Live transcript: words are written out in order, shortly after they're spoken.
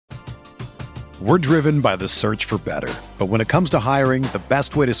We're driven by the search for better. But when it comes to hiring, the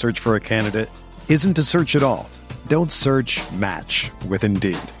best way to search for a candidate isn't to search at all. Don't search, match with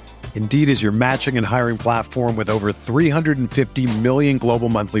Indeed. Indeed is your matching and hiring platform with over 350 million global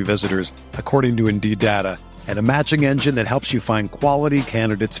monthly visitors, according to Indeed data, and a matching engine that helps you find quality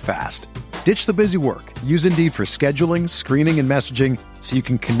candidates fast. Ditch the busy work. Use Indeed for scheduling, screening, and messaging so you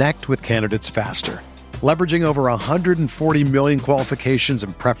can connect with candidates faster. Leveraging over 140 million qualifications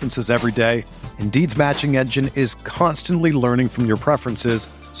and preferences every day, Indeed's matching engine is constantly learning from your preferences,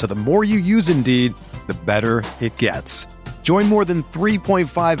 so the more you use Indeed, the better it gets. Join more than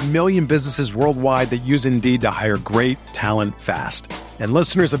 3.5 million businesses worldwide that use Indeed to hire great talent fast. And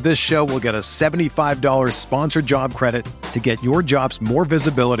listeners of this show will get a $75 sponsored job credit to get your jobs more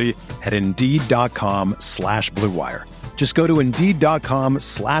visibility at Indeed.com/Blue Wire. Just go to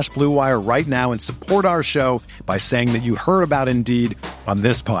Indeed.com/Blue Wire right now and support our show by saying that you heard about Indeed on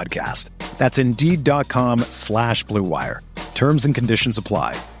this podcast. That's Indeed.com/Blue Wire. Terms and conditions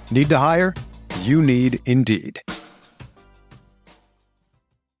apply. Need to hire? You need Indeed.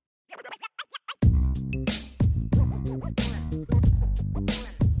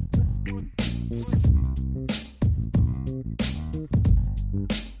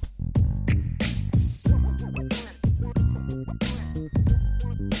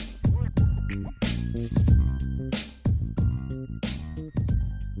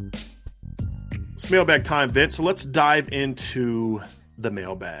 It's mailbag time, Vince. So let's dive into the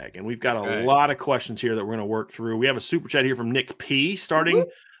mailbag. And we've got a lot of questions here that we're going to work through. We have a super chat here from Nick P. starting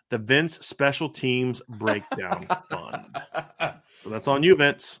the Vince Special Teams Breakdown Fund. So that's on you,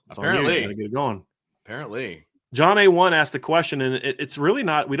 Vince. It's on you. You gotta get it going. Apparently. John A1 asked the question, and it's really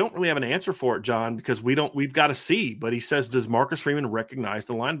not, we don't really have an answer for it, John, because we've got to see. But he says, does Marcus Freeman recognize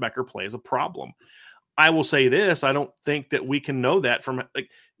the linebacker play as a problem? I will say this, I don't think that we can know that from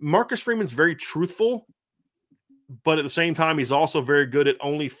Marcus Freeman's very truthful, but at the same time, he's also very good at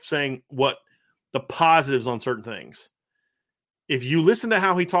only saying what the positives on certain things. If you listen to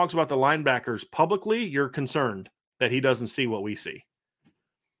how he talks about the linebackers publicly, you're concerned that he doesn't see what we see.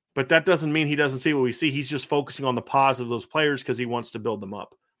 But that doesn't mean he doesn't see what we see. He's just focusing on the positive of those players because he wants to build them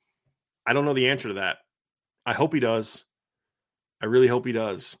up. I don't know the answer to that. I hope he does. I really hope he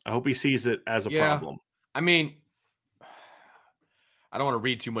does. I hope he sees it as a problem. I mean, I don't want to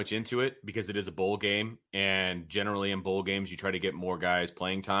read too much into it because it is a bowl game. And generally in bowl games, you try to get more guys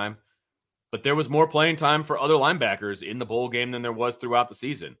playing time. But there was more playing time for other linebackers in the bowl game than there was throughout the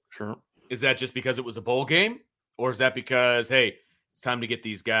season. Sure. Is that just because it was a bowl game? Or is that because, hey, it's time to get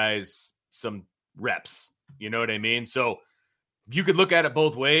these guys some reps? You know what I mean? So you could look at it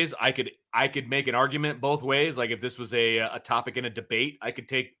both ways. I could make an argument both ways. Like if this was a topic in a debate, I could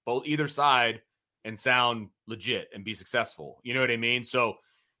take either side and sound legit and be successful. You know what I mean? So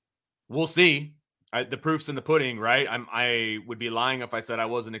we'll see. The proof's in the pudding, right? I would be lying if I said I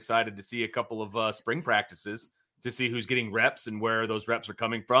wasn't excited to see a couple of spring practices to see who's getting reps and where those reps are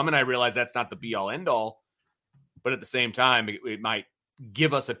coming from. And I realize that's not the be all end all, but at the same time, it might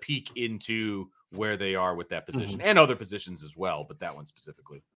give us a peek into where they are with that position and other positions as well, but that one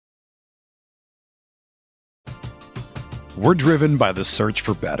specifically. We're driven by the search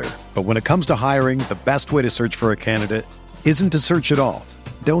for better. But when it comes to hiring, the best way to search for a candidate isn't to search at all.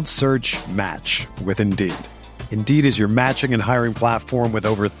 Don't search, match with Indeed. Indeed is your matching and hiring platform with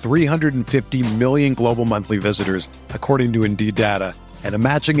over 350 million global monthly visitors, according to Indeed data, and a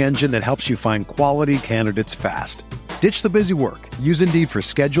matching engine that helps you find quality candidates fast. Ditch the busy work. Use Indeed for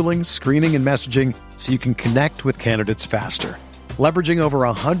scheduling, screening, and messaging so you can connect with candidates faster. Leveraging over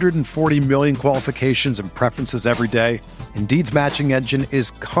 140 million qualifications and preferences every day, Indeed's matching engine is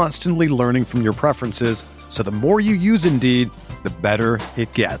constantly learning from your preferences, so the more you use Indeed, the better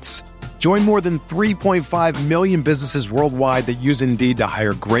it gets. Join more than 3.5 million businesses worldwide that use Indeed to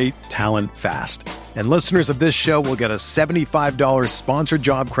hire great talent fast. And listeners of this show will get a $75 sponsored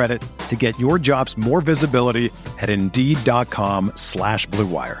job credit to get your jobs more visibility at Indeed.com/Blue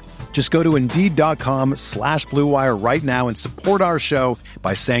Wire. Just go to Indeed.com/Blue Wire right now and support our show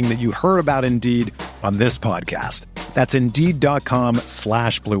by saying that you heard about Indeed on this podcast. That's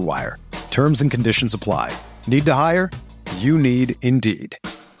Indeed.com/Blue Wire. Terms and conditions apply. Need to hire? You need Indeed.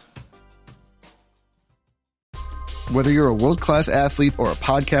 Whether you're a world-class athlete or a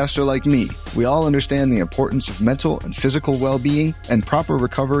podcaster like me, we all understand the importance of mental and physical well-being and proper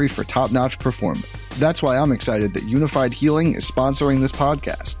recovery for top-notch performance. That's why I'm excited that Unified Healing is sponsoring this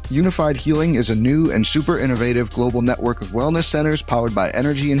podcast. Unified Healing is a new and super innovative global network of wellness centers powered by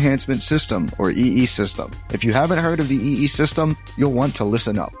Energy Enhancement System, or EE System. If you haven't heard of the EE System, you'll want to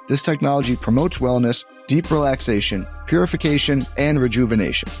listen up. This technology promotes wellness, deep relaxation, purification, and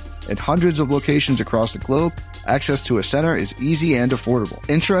rejuvenation. In hundreds of locations across the globe, access to a center is easy and affordable.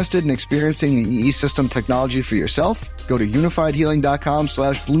 Interested in experiencing the EE System technology for yourself? Go to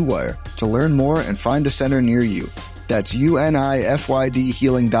unifiedhealing.com/bluewire to learn more and find a center near you. That's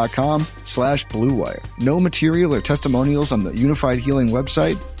unifydhealing.com/bluewire. No material or testimonials on the Unified Healing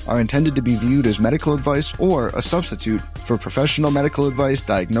website are intended to be viewed as medical advice or a substitute for professional medical advice,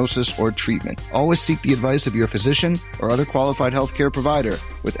 diagnosis, or treatment. Always seek the advice of your physician or other qualified healthcare provider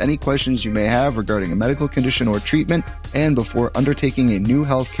with any questions you may have regarding a medical condition or treatment and before undertaking a new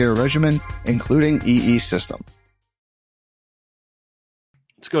healthcare regimen, including EE System.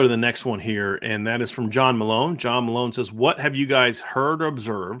 Let's go to the next one here, and that is from John Malone. John Malone says, what have you guys heard or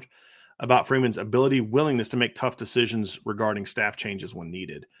observed about Freeman's willingness to make tough decisions regarding staff changes when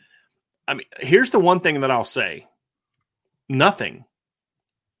needed? I mean, here's the one thing that I'll say. Nothing.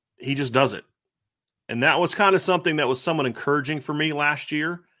 He just does it. And that was kind of something that was somewhat encouraging for me last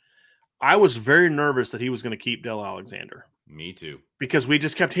year. I was very nervous that he was going to keep Del Alexander. Me too. Because we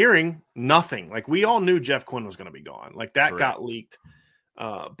just kept hearing nothing. Like, we all knew Jeff Quinn was going to be gone. Like, that got leaked.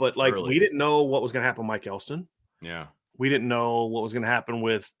 But like early. We didn't know what was going to happen with Mike Elston. Yeah. We didn't know what was going to happen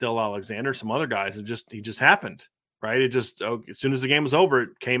with Del Alexander, some other guys. He just happened, right? It just, as soon as the game was over,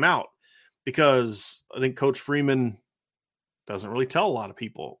 it came out because I think Coach Freeman doesn't really tell a lot of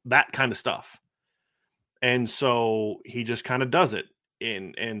people that kind of stuff. And so he just kind of does it.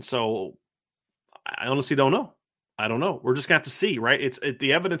 And so I honestly don't know. I don't know. We're just going to have to see, right?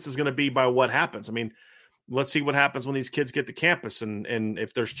 The evidence is going to be by what happens. I mean, let's see what happens when these kids get to campus and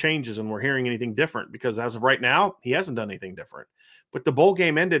if there's changes and we're hearing anything different, because as of right now, he hasn't done anything different. But the bowl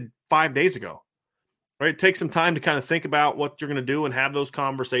game ended 5 days ago, right? It takes some time to kind of think about what you're going to do and have those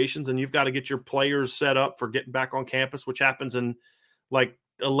conversations. And you've got to get your players set up for getting back on campus, which happens in like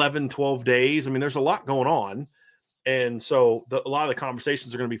 11, 12 days. I mean, there's a lot going on. And so a lot of the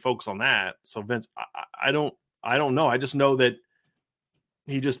conversations are going to be focused on that. So Vince, I don't know. I just know that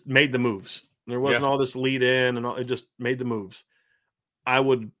he just made the moves. There wasn't all this lead in and it just made the moves. I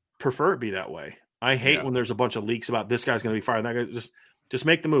would prefer it be that way. I hate when there's a bunch of leaks about this guy's going to be fired. That guy just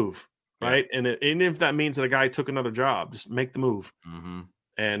make the move, right? And if that means that a guy took another job, just make the move. Mm-hmm.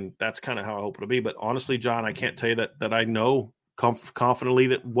 And that's kind of how I hope it'll be. But honestly, John, I can't tell you that I know confidently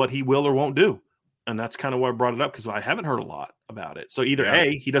that what he will or won't do. And that's kind of why I brought it up, because I haven't heard a lot about it. So either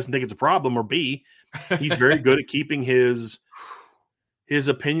A, he doesn't think it's a problem, or B, he's very good at keeping his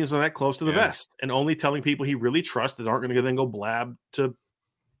opinions on that close to the vest and only telling people he really trusts that aren't going to then go blab to,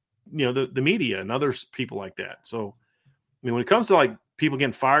 the media and other people like that. So, I mean, when it comes to like people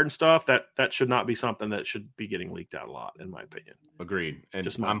getting fired and stuff, that should not be something that should be getting leaked out a lot, in my opinion. Agreed. And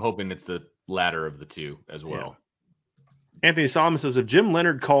I'm hoping it's the latter of the two as well. Yeah. Anthony Solomon says, if Jim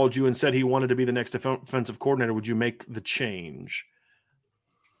Leonard called you and said he wanted to be the next defensive coordinator, would you make the change?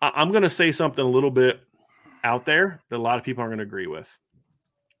 I'm going to say something a little bit out there that a lot of people aren't going to agree with.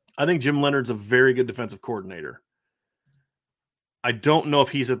 I think Jim Leonard's a very good defensive coordinator. I don't know if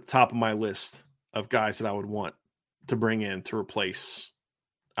he's at the top of my list of guys that I would want to bring in to replace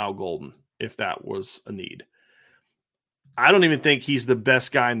Al Golden if that was a need. I don't even think he's the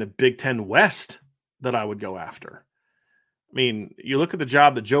best guy in the Big Ten West that I would go after. I mean, you look at the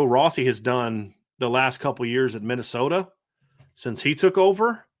job that Joe Rossi has done the last couple of years at Minnesota since he took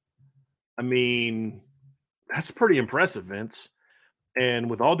over. I mean, that's pretty impressive, Vince. And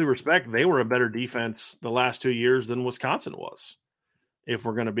with all due respect, they were a better defense the last 2 years than Wisconsin was, if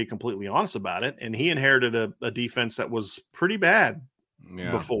we're going to be completely honest about it. And he inherited a defense that was pretty bad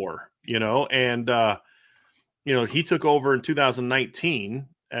before, and, he took over in 2019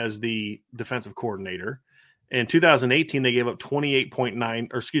 as the defensive coordinator. In 2018, they gave up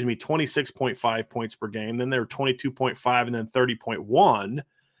 26.5 points per game. Then they were 22.5 and then 30.1.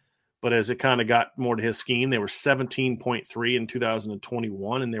 But as it kind of got more to his scheme, they were 17.3 in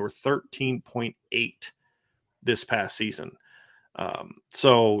 2021, and they were 13.8 this past season.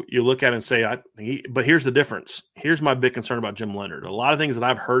 So you look at it and say, but here's the difference. Here's my big concern about Jim Leonard. A lot of things that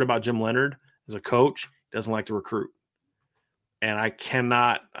I've heard about Jim Leonard as a coach, doesn't like to recruit. And I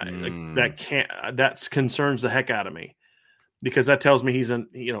cannot, that concerns the heck out of me, because that tells me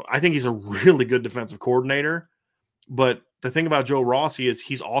I think he's a really good defensive coordinator. But the thing about Joe Rossi is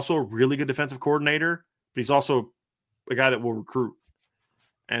he's also a really good defensive coordinator, but he's also a guy that will recruit.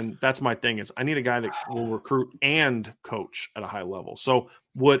 And that's my thing, is I need a guy that will recruit and coach at a high level. So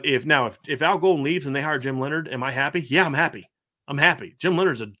if Al Golden leaves and they hire Jim Leonard, am I happy? Yeah, I'm happy. I'm happy. Jim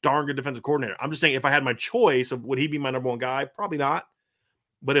Leonard's a darn good defensive coordinator. I'm just saying, if I had my choice of would he be my number one guy? Probably not.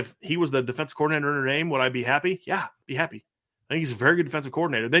 But if he was the defensive coordinator in Notre Dame, would I be happy? Yeah, be happy. I think he's a very good defensive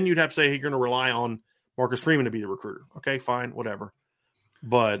coordinator. Then you'd have to say you're going to rely on Marcus Freeman to be the recruiter. Okay, fine, whatever.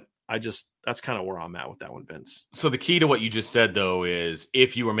 But that's kind of where I'm at with that one, Vince. So the key to what you just said, though, is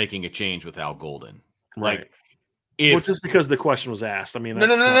if you were making a change with Al Golden. Right. Like, if just because the question was asked. I mean, no.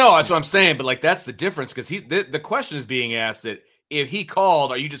 That's what I'm saying. But like, that's the difference, because the question is being asked that if he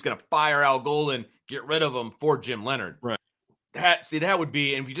called, are you just going to fire Al Golden, get rid of him for Jim Leonard? Right. That would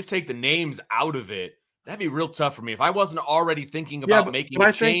be, and if you just take the names out of it, that'd be real tough for me. If I wasn't already thinking about making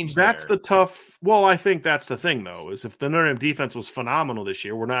a change, that's the tough. Well, I think that's the thing, though, is if the Notre Dame defense was phenomenal this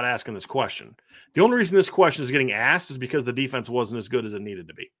year, we're not asking this question. The only reason this question is getting asked is because the defense wasn't as good as it needed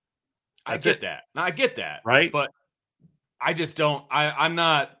to be. I get that. Right. But I just don't. I'm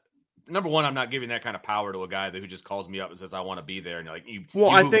not. Number one, I'm not giving that kind of power to a guy who just calls me up and says, I want to be there. And you're like,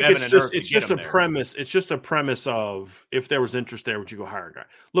 I think it's just a premise. It's just a premise of, if there was interest there, would you go hire a guy?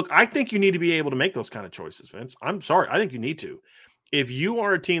 Look, I think you need to be able to make those kind of choices, Vince. I'm sorry. I think you need to. If you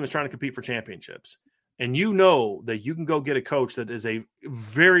are a team that's trying to compete for championships and you know that you can go get a coach that is a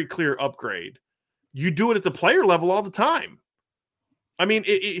very clear upgrade, you do it at the player level all the time. I mean,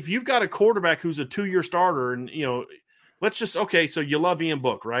 if you've got a quarterback who's a 2-year starter and, let's just, okay, so you love Ian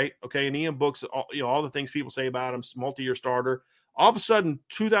Book, right? Okay, and Ian Book's, all the things people say about him, multi-year starter. All of a sudden,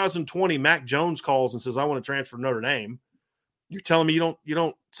 2020, Mac Jones calls and says, I want to transfer to Notre Dame. You're telling me you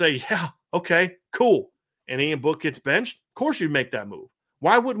don't say, yeah, okay, cool. And Ian Book gets benched? Of course you'd make that move.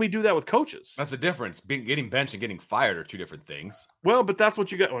 Why wouldn't we do that with coaches? That's the difference. Getting benched and getting fired are two different things. Well, but that's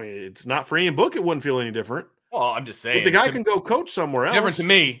what you got. I mean, it's not for Ian Book. It wouldn't feel any different. Well, I'm just saying. But the guy can go coach somewhere else. Different to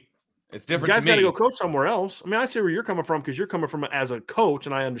me. It's different. You guys got to go coach somewhere else. I mean, I see where you're coming from, because you're coming from as a coach,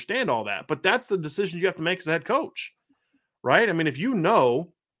 and I understand all that. But that's the decision you have to make as a head coach, right? I mean, if you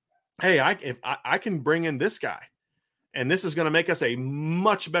know, hey, I can bring in this guy, and this is going to make us a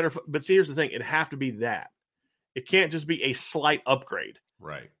much better. But see, here's the thing: it'd have to be that. It can't just be a slight upgrade,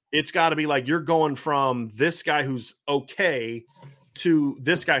 right? It's got to be like you're going from this guy who's okay to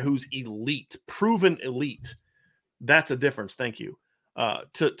this guy who's elite, proven elite. That's a difference. Thank you.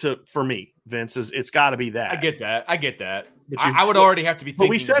 For me, Vince, it's got to be that. I get that. I would already have to be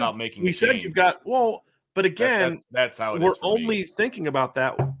thinking about making. We said you've got but again, that's how it we're is. We're only thinking about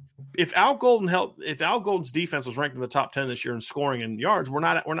that. If Al Golden's defense was ranked in the top 10 this year in scoring and yards, we're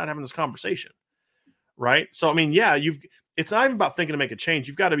not having this conversation, right? So I mean, yeah, it's not even about thinking to make a change.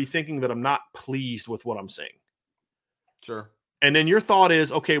 You've got to be thinking that I'm not pleased with what I'm seeing. Sure. And then your thought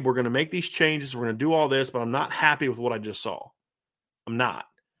is, okay, we're going to make these changes. We're going to do all this, but I'm not happy with what I just saw. I'm not.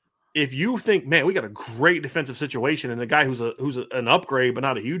 If you think, man, we got a great defensive situation, and the guy who's an upgrade but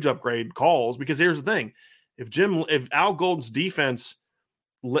not a huge upgrade calls, because here's the thing: if Al Golden's defense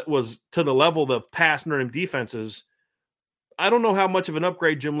was to the level of past Notre Dame defenses, I don't know how much of an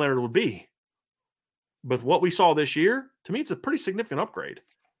upgrade Jim Leonard would be. But what we saw this year, to me, it's a pretty significant upgrade.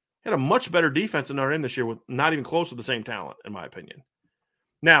 He had a much better defense than Notre Dame this year, with not even close to the same talent, in my opinion.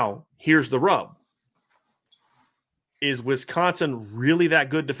 Now, here's the rub. Is Wisconsin really that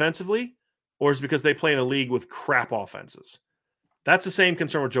good defensively, or is it because they play in a league with crap offenses? That's the same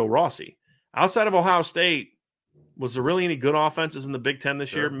concern with Joe Rossi. Outside of Ohio State, was there really any good offenses in the Big Ten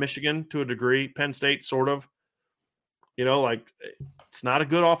this year? Michigan, to a degree. Penn State, sort of. It's not a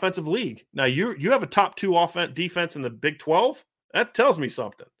good offensive league. Now, you have a top 2 defense in the Big 12. That tells me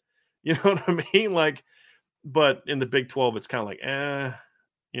something. You know what I mean? But in the Big 12, it's kind of like,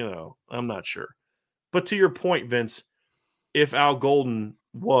 I'm not sure. But to your point, Vince, if Al Golden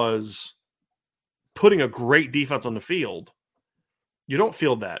was putting a great defense on the field, you don't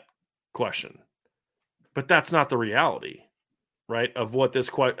field that question. But that's not the reality, right? Of what this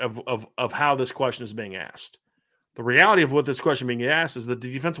of how this question is being asked. The reality of what this question being asked is that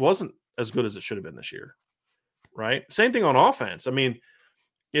the defense wasn't as good as it should have been this year, right? Same thing on offense. I mean,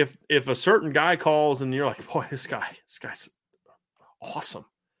 if a certain guy calls and you're like, boy, this guy's awesome.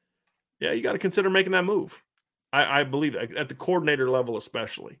 Yeah, you got to consider making that move. I believe it, at the coordinator level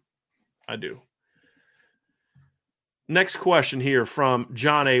especially. I do. Next question here from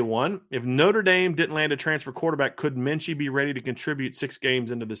John A1. If Notre Dame didn't land a transfer quarterback, could Minchie be ready to contribute 6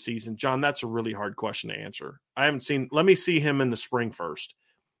 games into the season? John, that's a really hard question to answer. Let me see him in the spring first.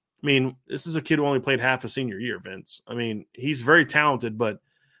 I mean, this is a kid who only played half a senior year, Vince. I mean, he's very talented, but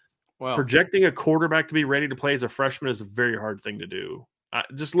projecting a quarterback to be ready to play as a freshman is a very hard thing to do.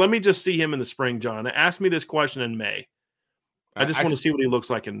 Let me see him in the spring, John. Ask me this question in May. I want to see what he looks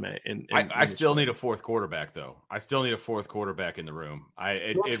like in May. I still need a 4th quarterback, though. I still need a 4th quarterback in the room.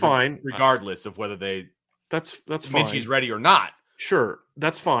 That's fine, regardless of whether that's fine. Minchie's ready or not. Sure,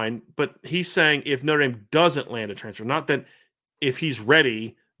 that's fine. But he's saying if Notre Dame doesn't land a transfer, not that if he's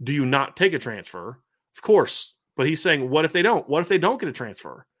ready, do you not take a transfer? Of course. But he's saying, what if they don't? What if they don't get a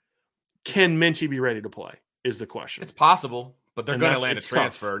transfer? Can Minchie be ready to play is the question. It's possible, but they're going to land a it's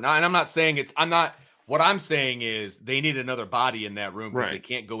transfer. Now, and I'm not saying it's – I'm not – what I'm saying is they need another body in that room because they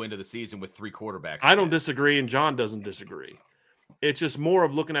can't go into the season with 3 quarterbacks. I don't disagree, and John doesn't disagree. It's just more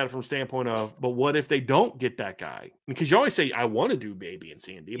of looking at it from the standpoint of, but what if they don't get that guy? Because you always say, I want to do A, B, and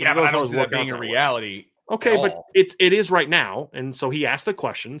C and D. But I don't see that being a reality. Okay, but it is right now. And so he asked the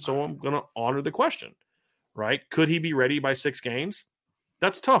question, so I'm going to honor the question, right? Could he be ready by 6 games?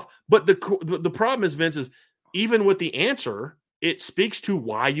 That's tough. But the problem is, Vince, is even with the answer, it speaks to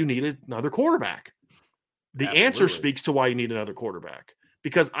why you needed another quarterback. The answer speaks to why you need another quarterback.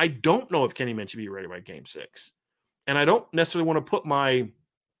 Because I don't know if Kenny Minchie be ready by game 6. And I don't necessarily want to put my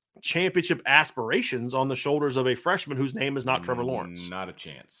championship aspirations on the shoulders of a freshman whose name is not Trevor Lawrence. Not a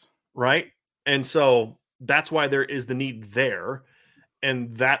chance. Right? And so that's why there is the need there.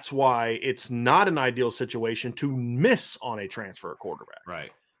 And that's why it's not an ideal situation to miss on a transfer quarterback. Right.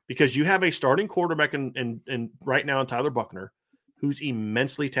 Because you have a starting quarterback in right now in Tyler Buchner, who's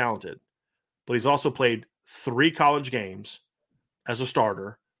immensely talented. But he's also played 3 college games as a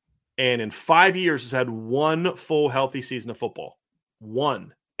starter. And in 5 years has had 1 full healthy season of football.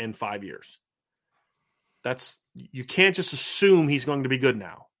 1 in 5 years. You can't just assume he's going to be good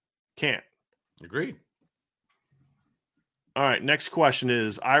now. Can't. Agreed. All right, next question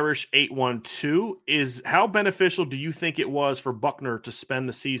is Irish812. How beneficial do you think it was for Buchner to spend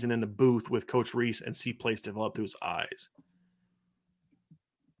the season in the booth with Coach Reese and see plays develop through his eyes?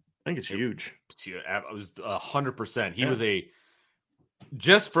 I think it's huge. It was 100%. He was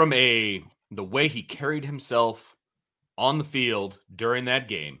just from the way he carried himself on the field during that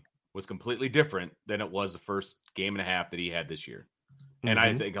game was completely different than it was the first game and a half that he had this year. And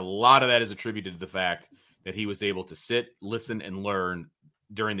I think a lot of that is attributed to the fact that he was able to sit, listen, and learn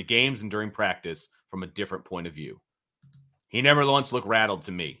during the games and during practice from a different point of view. He never once looked rattled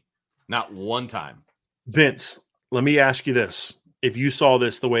to me. Not one time. Vince, let me ask you this. If you saw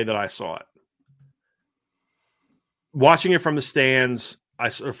this the way that I saw it. Watching it from the stands,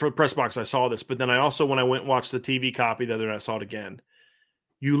 for the press box, I saw this. But then I also, when I went and watched the TV copy the other night, I saw it again.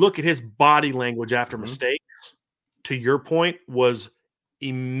 You look at his body language after mistakes, to your point, was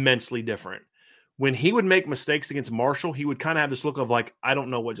immensely different. When he would make mistakes against Marshall, he would kind of have this look of like, I don't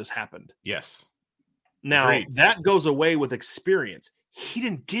know what just happened. Yes. Now, that goes away with experience. He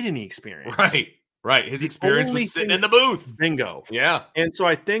didn't get any experience. Right. His experience was sitting in the booth. Bingo. Yeah. And so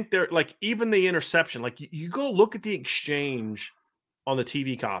I think they're like, even the interception, like you go look at the exchange on the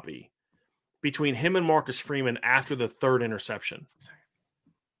TV copy between him and Marcus Freeman after the 3rd interception.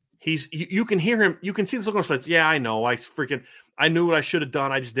 You can hear him. You can see this look on his face. Yeah, I know. I knew what I should have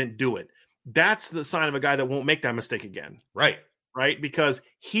done. I just didn't do it. That's the sign of a guy that won't make that mistake again. Right. Because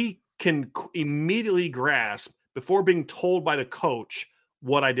he can immediately grasp before being told by the coach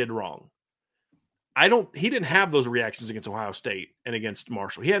what I did wrong. He didn't have those reactions against Ohio State and against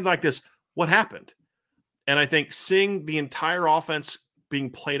Marshall. He had like this, what happened? And I think seeing the entire offense being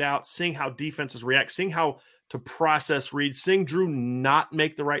played out, seeing how defenses react, seeing how to process reads, seeing Drew not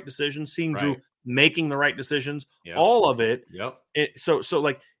make the right decisions, seeing Drew making the right decisions, all of it. Yep. So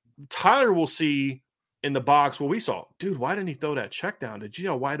like Tyler will see in the box what we saw. Dude, why didn't he throw that check down? Did you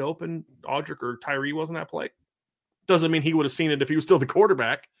know wide open Audric or Tyree wasn't that play? Doesn't mean he would have seen it if he was still the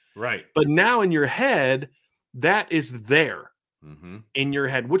quarterback. Right. But now in your head, that is there in your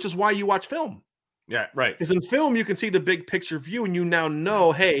head, which is why you watch film. Yeah, right. Because in film, you can see the big picture view and you now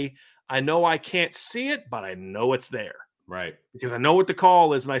know, hey, I know I can't see it, but I know it's there. Right. Because I know what the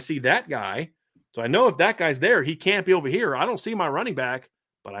call is and I see that guy. So I know if that guy's there, he can't be over here. I don't see my running back,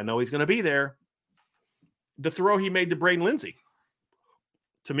 but I know he's going to be there. The throw he made to Braden Lindsey,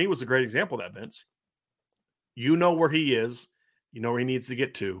 to me, was a great example of that, Vince. You know where he is. You know where he needs to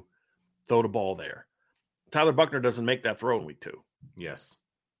get to. Throw the ball there. Tyler Buchner doesn't make that throw in week 2. Yes.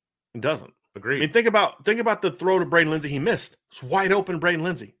 He doesn't. Agreed. I mean, think about the throw to Braden Lindsey he missed. It's wide open Braden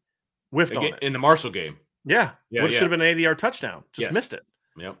Lindsey. Whiffed on it. In the Marshall game. Yeah. Should have been an 80-yard touchdown. Just missed it.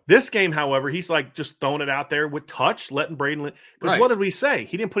 Yep. This game, however, he's like just throwing it out there with touch, letting Braden – because what did we say?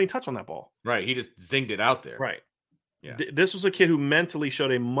 He didn't put any touch on that ball. Right. He just zinged it out there. Right. Yeah. This was a kid who mentally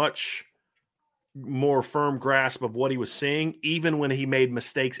showed a much more firm grasp of what he was seeing, even when he made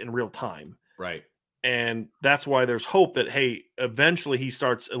mistakes in real time. Right. And that's why there's hope that, hey, eventually he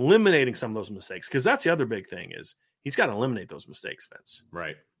starts eliminating some of those mistakes. Because that's the other big thing is he's got to eliminate those mistakes, Vince.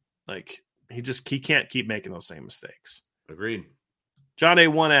 Right. Like he can't keep making those same mistakes. Agreed. John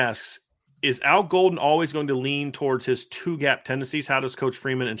A1 asks, is Al Golden always going to lean towards his 2-gap tendencies? How does Coach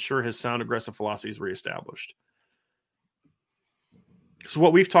Freeman ensure his sound aggressive philosophy is reestablished? So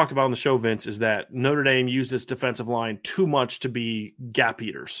what we've talked about on the show, Vince, is that Notre Dame used its defensive line too much to be gap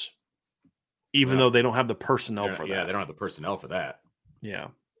eaters. even though they don't have the personnel for that. Yeah, they don't have the personnel for that. Yeah,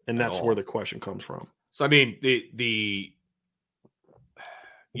 and that's where the question comes from. So I mean, you're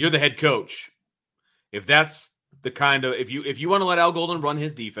the head coach. If that's the kind of if you want to let Al Golden run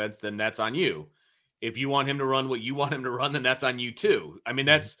his defense, then that's on you. If you want him to run what you want him to run, then that's on you too. I mean,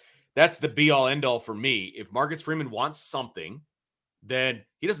 that's the be all end all for me. If Marcus Freeman wants something, then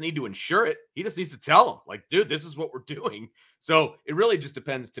he doesn't need to ensure it. He just needs to tell him, like, dude, this is what we're doing. So it really just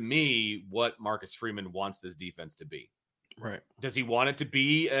depends to me what Marcus Freeman wants this defense to be. Right. Does he want it to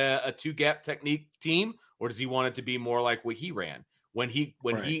be a two-gap technique team, or does he want it to be more like what he ran? When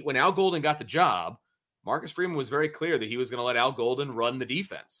Al Golden got the job, Marcus Freeman was very clear that he was going to let Al Golden run the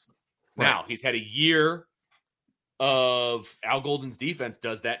defense. Right. Now, he's had a year of Al Golden's defense.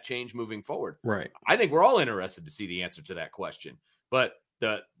 Does that change moving forward? Right. I think we're all interested to see the answer to that question. But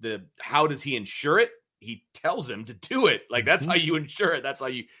the how does he ensure it? He tells him to do it. Like, that's how you ensure it. That's how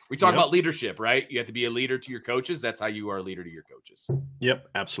we talk about leadership, right? You have to be a leader to your coaches. That's how you are a leader to your coaches. Yep.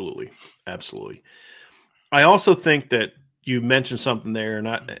 Absolutely. Absolutely. I also think that you mentioned something there,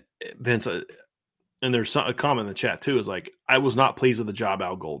 and Vince, and there's a comment in the chat too, is like, I was not pleased with the job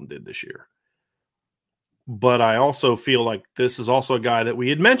Al Golden did this year. But I also feel like this is also a guy that we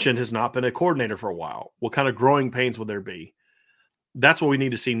had mentioned has not been a coordinator for a while. What kind of growing pains would there be? That's what we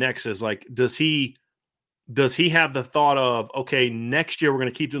need to see next is, like, does he have the thought of, okay, next year we're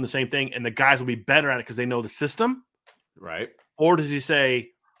going to keep doing the same thing and the guys will be better at it because they know the system? Right. Or does he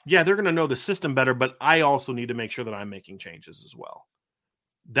say, yeah, they're going to know the system better, but I also need to make sure that I'm making changes as well?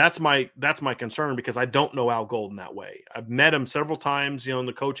 That's my concern, because I don't know Al Golden that way. I've met him several times, in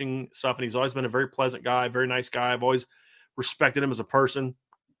the coaching stuff, and he's always been a very pleasant guy, very nice guy. I've always respected him as a person.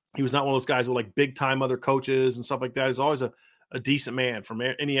 He was not one of those guys with like big time other coaches and stuff like that. He's always a decent man from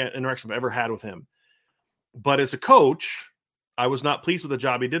any interaction I've ever had with him. But as a coach, I was not pleased with the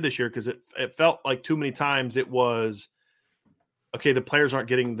job he did this year, because it felt like too many times it was, okay, the players aren't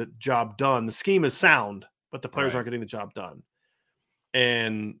getting the job done. The scheme is sound, but the players aren't getting the job done.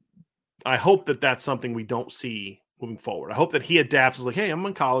 And I hope that that's something we don't see moving forward. I hope that he adapts. It's like, hey, I'm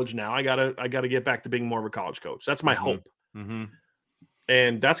in college now. I gotta get back to being more of a college coach. That's my hope. Mm-hmm.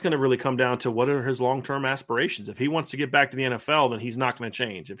 And that's going to really come down to what are his long-term aspirations. If he wants to get back to the NFL, then he's not going to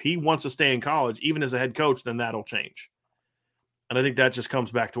change. If he wants to stay in college, even as a head coach, then that'll change. And I think that just comes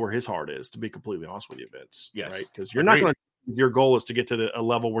back to where his heart is, to be completely honest with you, Vince. Yes. Right? Because you're not going to – your goal is to get to a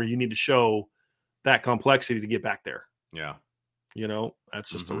level where you need to show that complexity to get back there. Yeah.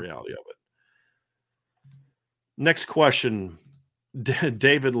 That's just the reality of it. Next question,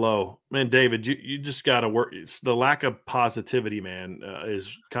 David Lowe. Man, David, you just got to work. It's the lack of positivity, man,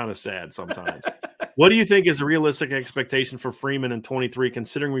 is kind of sad sometimes. What do you think is a realistic expectation for Freeman in 23,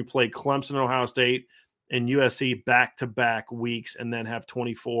 considering we play Clemson, Ohio State, and USC back-to-back weeks, and then have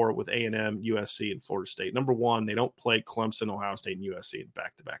 24 with A&M, USC, and Florida State? Number one, they don't play Clemson, Ohio State, and USC in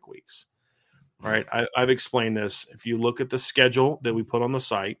back-to-back weeks. All right, I've explained this. If you look at the schedule that we put on the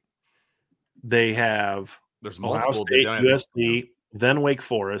site, they have Ohio State, USC, then Wake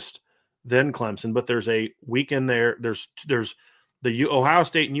Forest, then Clemson. But there's a week in there. There's the Ohio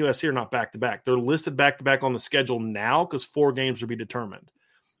State and USC are not back-to-back. They're listed back-to-back on the schedule now because 4 games will be determined.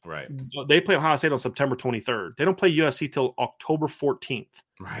 Right. They play Ohio State on September 23rd. They don't play USC till October 14th.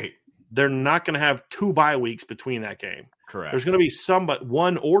 Right. They're not going to have 2 bye weeks between that game. Correct. There's going to be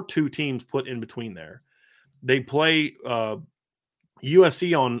 1 or 2 teams put in between there. They play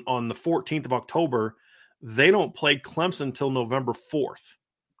USC on the 14th of October. They don't play Clemson until November 4th.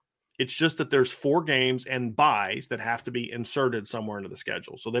 It's just that there's 4 games and byes that have to be inserted somewhere into the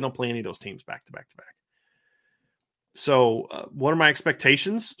schedule. So they don't play any of those teams back to back to back. So what are my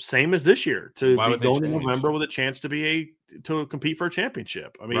expectations? Same as this year, to be going in November with a chance to compete for a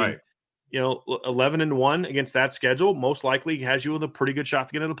championship. I mean, 11-1 against that schedule most likely has you with a pretty good shot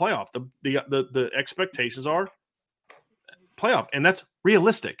to get into the playoff. The expectations are playoff, and that's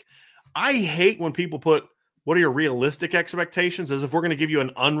realistic. I hate when people put, what are your realistic expectations, as if we're going to give you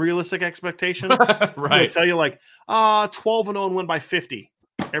an unrealistic expectation. Right. Tell you like 12-0 and win by 50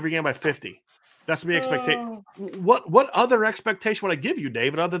 every game by 50. That's the expectation. What other expectation would I give you,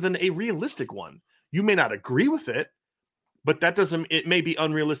 David, other than a realistic one? You may not agree with it, but it may be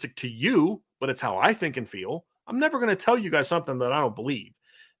unrealistic to you, but it's how I think and feel. I'm never going to tell you guys something that I don't believe.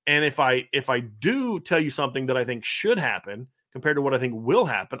 And if I do tell you something that I think should happen compared to what I think will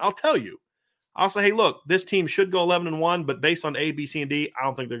happen, I'll tell you. I'll say, hey, look, this team should go 11-1, but based on A, B, C, and D,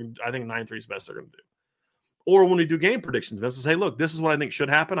 I think 9-3 is the best they're going to do. Or when we do game predictions, Vince will say, look, this is what I think should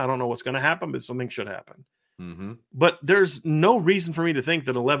happen. I don't know what's going to happen, but something should happen. Mm-hmm. But there's no reason for me to think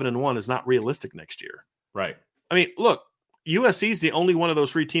that 11-1 is not realistic next year. Right. I mean, look, USC is the only one of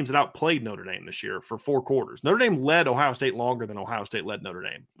those three teams that outplayed Notre Dame this year for 4 quarters. Notre Dame led Ohio State longer than Ohio State led Notre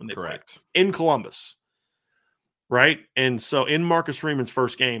Dame when they played in Columbus, right? And so in Marcus Freeman's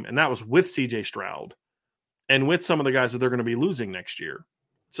first game, and that was with CJ Stroud and with some of the guys that they're going to be losing next year.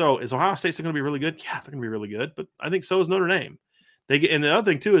 So is Ohio State still going to be really good? Yeah, they're going to be really good, but I think so is Notre Dame. And the other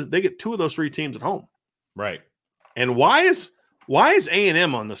thing too is they get 2 of those 3 teams at home, right? And why is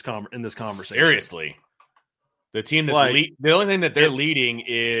A&M on this in this conversation? Seriously. The team that's the only thing that they're leading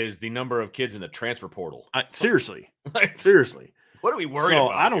is the number of kids in the transfer portal. Seriously. Seriously. What are we worried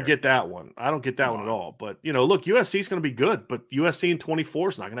about? I don't get that one. I don't get that one at all. But, look, USC is going to be good, but USC in 24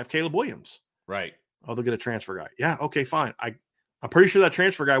 is not going to have Caleb Williams. Right. Oh, they'll get a transfer guy. Yeah, okay, fine. I'm pretty sure that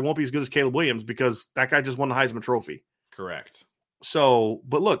transfer guy won't be as good as Caleb Williams because that guy just won the Heisman Trophy. Correct. So,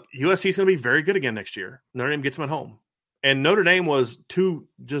 but look, USC is going to be very good again next year. Notre Dame gets them at home. And Notre Dame was 2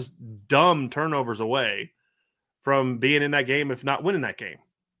 just dumb turnovers away from being in that game, if not winning that game.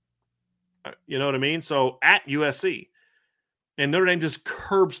 You know what I mean? So at USC, and Notre Dame just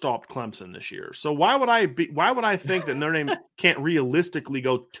curb stomped Clemson this year. So why would I think that Notre Dame can't realistically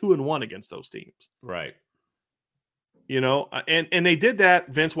go 2-1 against those teams? Right. And they did that,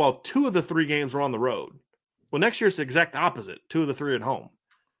 Vince, while 2 of the 3 games were on the road. Well, next year's the exact opposite, 2 of the 3 at home.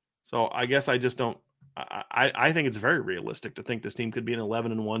 So I guess I just don't. I think it's very realistic to think this team could be an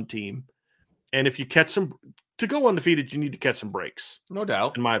 11-1 team. And if you catch to go undefeated, you need to catch some breaks. No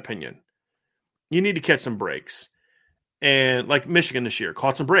doubt. In my opinion. You need to catch some breaks. And like Michigan this year,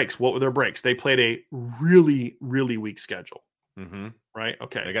 caught some breaks. What were their breaks? They played a really, really weak schedule. Mm-hmm. Right?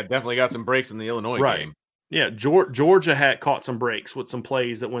 Okay. They definitely got some breaks in the Illinois game. Yeah, Georgia had caught some breaks with some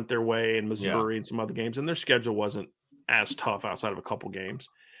plays that went their way in Missouri and some other games, and their schedule wasn't as tough outside of a couple games.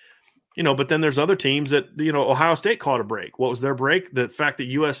 But then there's other teams that, Ohio State caught a break. What was their break? The fact that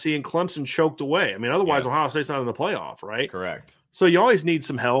USC and Clemson choked away. I mean, otherwise Ohio State's not in the playoff, right? Correct. So you always need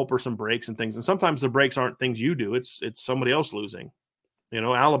some help or some breaks and things. And sometimes the breaks aren't things you do. It's somebody else losing.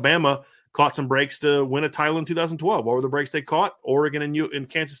 Alabama caught some breaks to win a title in 2012. What were the breaks they caught? Oregon and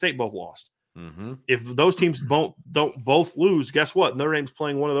Kansas State both lost. Mm-hmm. If those teams don't both lose, guess what? Notre Dame's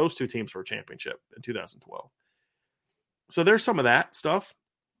playing one of those 2 teams for a championship in 2012. So there's some of that stuff.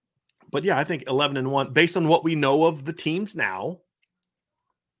 But yeah, I think 11-1, based on what we know of the teams now,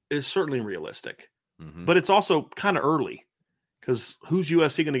 is certainly realistic. Mm-hmm. But it's also kind of early because who's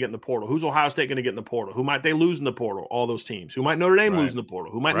USC going to get in the portal? Who's Ohio State going to get in the portal? Who might they lose in the portal? All those teams. Who might Notre Dame lose in the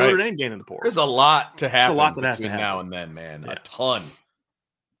portal? Who might Notre Dame gain in the portal? There's a lot to happen. There's a lot that has to happen now and then, man. Yeah. A ton.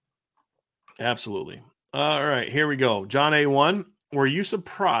 Absolutely. All right, here we go. John A1, were you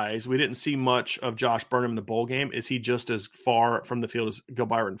surprised we didn't see much of Josh Burnham in the bowl game? Is he just as far from the field as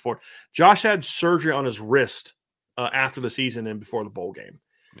Byron Ford? Josh had surgery on his wrist after the season and before the bowl game.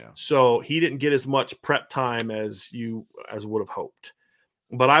 Yeah. So he didn't get as much prep time as would have hoped.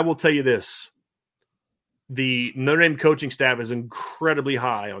 But I will tell you this. The Notre Dame coaching staff is incredibly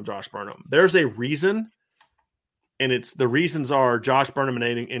high on Josh Burnham. There's a reason, and the reasons are Josh Burnham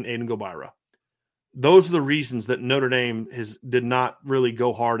and Aiden Gobira. Those are the reasons that Notre Dame did not really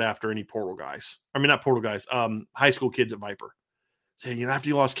go hard after any portal guys. I mean, not portal guys, high school kids at Viper. Saying, after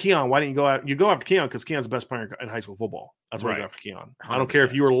you lost Keon, why didn't you go out? You go after Keon because Keon's the best player in high school football. That's why you go after Keon. 100%. I don't care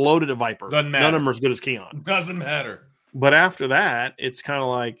if you were loaded at Viper. Doesn't matter. None of them are as good as Keon. Doesn't matter. But after that, it's kind of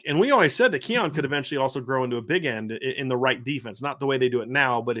like, and we always said that Keon could eventually also grow into a big end in the right defense. Not the way they do it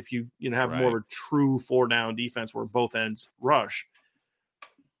now, but if you have more of a true 4-down defense where both ends rush.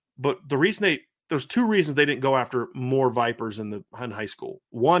 But the reason there's 2 reasons they didn't go after more Vipers in high school.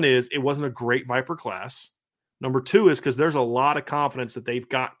 One is it wasn't a great Viper class. Number 2 is because there's a lot of confidence that they've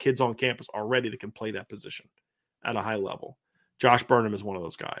got kids on campus already that can play that position at a high level. Josh Burnham is one of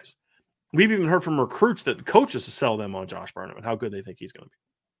those guys. We've even heard from recruits that coaches to sell them on Josh Burnham and how good they think he's going to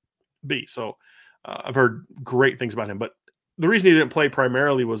be. So I've heard great things about him. But the reason he didn't play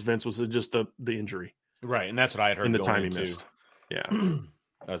primarily was just the injury. Right, and that's what I had heard. And the time he missed. Yeah.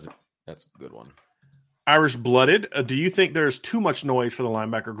 That's a good one. Irish Blooded, do you think there's too much noise for the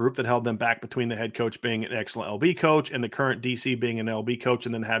linebacker group that held them back between the head coach being an excellent LB coach and the current DC being an LB coach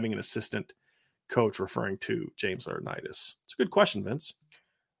and then having an assistant coach, referring to James Laurinaitis? It's a good question, Vince.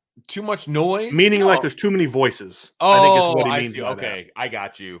 Too much noise? Meaning like there's too many voices. Oh, I think is what he means. See. Okay, that. I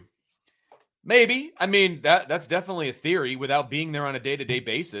got you. Maybe. I mean, that's definitely a theory without being there on a day-to-day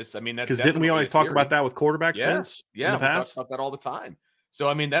basis. I mean, that's because didn't we always talk about that with quarterbacks, Vince? Yeah, we talk about that all the time. So,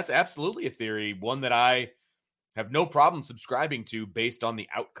 I mean, that's absolutely a theory, one that I have no problem subscribing to based on the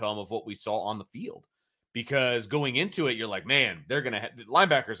outcome of what we saw on the field. Because going into it, you're like, man, the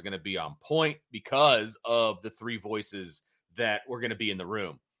linebackers are going to be on point because of the 3 voices that were going to be in the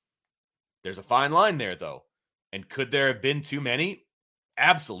room. There's a fine line there, though. And could there have been too many?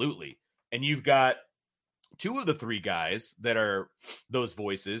 Absolutely. And you've got two of the three guys that are those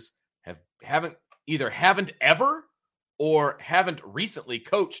voices haven't ever or haven't recently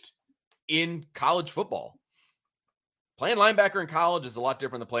coached in college football. Playing linebacker in college is a lot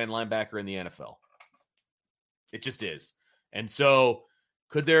different than playing linebacker in the NFL. It just is. And so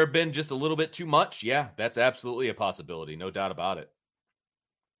could there have been just a little bit too much? Yeah, that's absolutely a possibility. No doubt about it.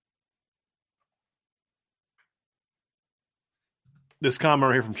 This comment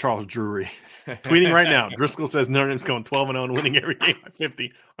right here from Charles Drury. Tweeting right now. Driscoll says Notre Dame's going 12-0 and winning every game by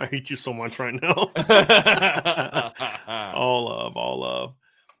 50. I hate you so much right now. All love.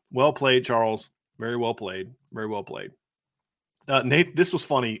 Well played, Charles. Very well played. Very well played. Nate, this was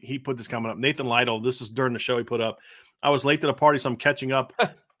funny. He put this comment up. Nathan Lytle, this is during the show he put up. I was late to the party, so I'm catching up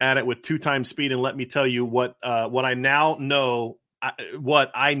at it with 2 times speed. And let me tell you what I now know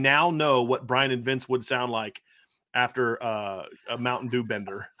what Brian and Vince would sound like after a Mountain Dew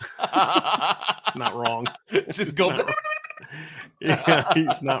bender. Not wrong. Just go. Yeah,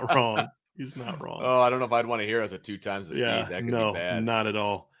 he's not wrong. He's not wrong. Oh, I don't know if I'd want to hear us at 2 times the speed. That could be bad. Not at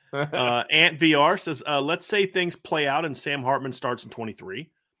all. Ant VR says, let's say things play out and Sam Hartman starts in 23.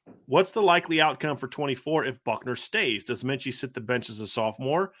 What's the likely outcome for 24 if Buckner stays? Does Minchie sit the bench as a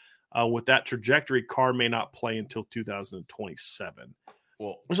sophomore? With that trajectory, Carr may not play until 2027.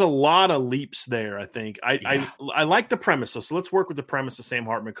 Well, there's a lot of leaps there, I think. I like the premise. So let's work with the premise that Sam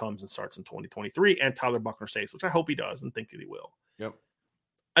Hartman comes and starts in 2023 and Tyler Buckner stays, which I hope he does and think that he will. Yep.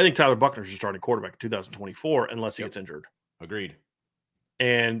 I think Tyler Buckner's your starting quarterback in 2024 unless he gets injured. Agreed.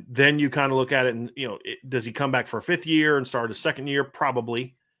 And then you kind of look at it and, does he come back for a 5th year and start his 2nd year?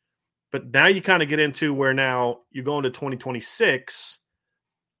 Probably. But now you kind of get into where now you go into 2026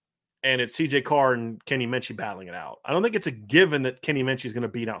 and it's CJ Carr and Kenny Minchie battling it out. I don't think it's a given that Kenny Minchie is going to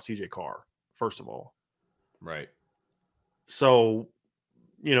beat out CJ Carr, first of all. Right. So,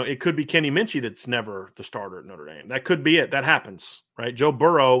 it could be Kenny Minchie that's never the starter at Notre Dame. That could be it. That happens, right? Joe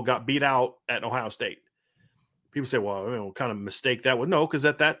Burrow got beat out at Ohio State. People say, well, what kind of mistake that would? No, because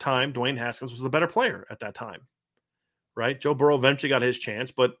at that time, Dwayne Haskins was the better player at that time, right? Joe Burrow eventually got his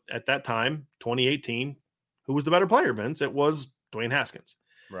chance, but at that time, 2018, who was the better player, Vince? It was Dwayne Haskins.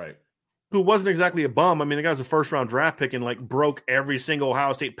 Right. Who wasn't exactly a bum. I mean, the guy was a first-round draft pick and, broke every single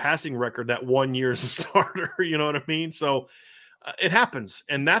Ohio State passing record that 1 year as a starter. You know what I mean? So it happens.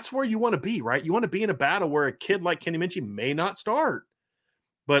 And that's where you want to be, right? You want to be in a battle where a kid like Kenny Minchie may not start.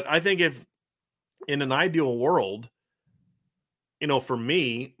 But I think if in an ideal world, for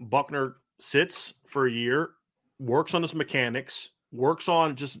me, Buckner sits for a year, works on his mechanics, works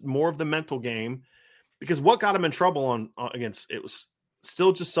on just more of the mental game, because what got him in trouble against it was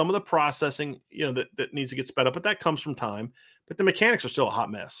still just some of the processing, that needs to get sped up, but that comes from time. But the mechanics are still a hot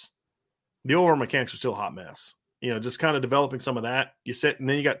mess. The overall mechanics are still a hot mess. Just kind of developing some of that. You sit, and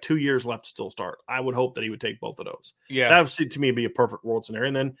then you got 2 years left to still start. I would hope that he would take both of those. Yeah. That would, to me, be a perfect world scenario.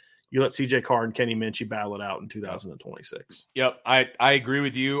 And then you let CJ Carr and Kenny Minchie battle it out in 2026. Yep. I agree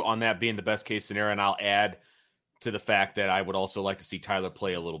with you on that being the best case scenario. And I'll add to the fact that I would also like to see Tyler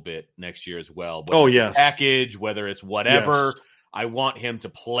play a little bit next year as well. Whether it's a package, whether it's whatever. Yes. I want him to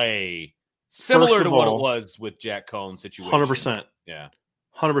play similar to what it was with Jack Cohn's situation. 100%. Yeah.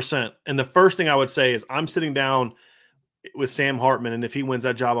 100%. And the first thing I would say is I'm sitting down with Sam Hartman, and if he wins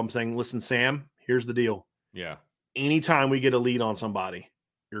that job, I'm saying, listen, Sam, here's the deal. Yeah. Anytime we get a lead on somebody,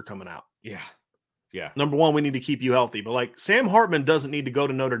 you're coming out. Yeah. Yeah. Number one, we need to keep you healthy. But Sam Hartman doesn't need to go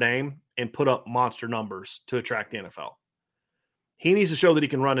to Notre Dame and put up monster numbers to attract the NFL. He needs to show that he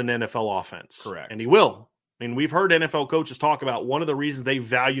can run an NFL offense. Correct. And he will. I mean, we've heard NFL coaches talk about one of the reasons they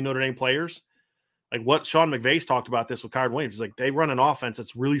value Notre Dame players, like what Sean McVay's talked about this with Kyron Williams, is they run an offense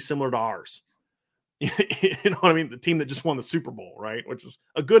that's really similar to ours. You know what I mean? The team that just won the Super Bowl, right? Which is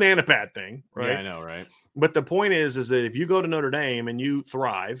a good and a bad thing, right? Yeah, I know, right? But the point is that if you go to Notre Dame and you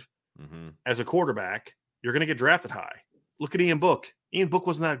thrive as a quarterback, you're going to get drafted high. Look at Ian Book. Ian Book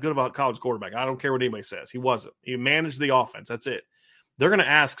wasn't that good about college quarterback. I don't care what anybody says. He wasn't. He managed the offense. That's it. They're going to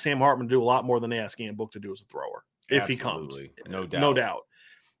ask Sam Hartman to do a lot more than they ask Ian Book to do as a thrower. If he comes. No doubt. No doubt.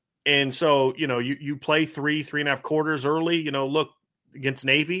 And so, you play 3.5 quarters early, look against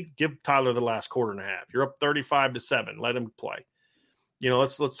Navy, give Tyler the last quarter and a half. You're up 35-7. Let him play.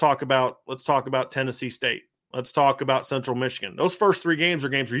 Let's talk about Tennessee State. Let's talk about Central Michigan. Those first 3 games are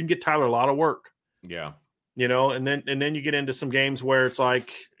games where you can get Tyler a lot of work. Yeah. And then you get into some games where it's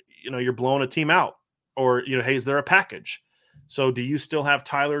you're blowing a team out or, hey, is there a package? So do you still have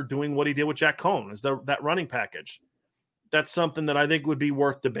Tyler doing what he did with Jack Cohn? Is there that running package? That's something that I think would be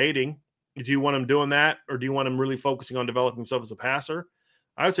worth debating. Do you want him doing that, or do you want him really focusing on developing himself as a passer?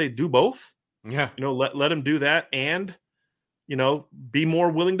 I would say do both. Yeah. Let him do that and, be more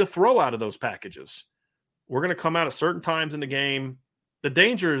willing to throw out of those packages. We're going to come out at certain times in the game. The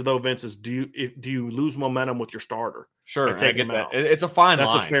danger, though, Vince, is do you lose momentum with your starter? Sure, I get that. It's a fine line.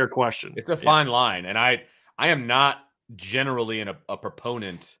 That's a fair question. It's a fine line, and I am not generally a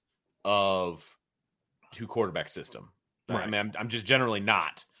proponent of 2-quarterback system. Right. I mean, I'm just generally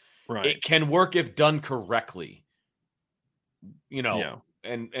not. Right. It can work if done correctly.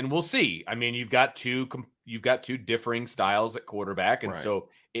 And we'll see. I mean, you've got two differing styles at quarterback, and so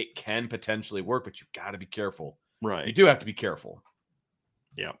it can potentially work, but you've got to be careful. Right. You do have to be careful.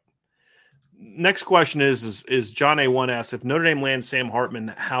 Yeah. Next question is John A1 asks, if Notre Dame lands Sam Hartman,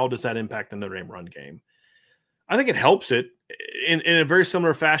 how does that impact the Notre Dame run game? I think it helps it in a very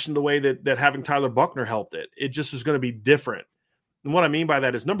similar fashion to the way that having Tyler Buchner helped it. It just is going to be different. And what I mean by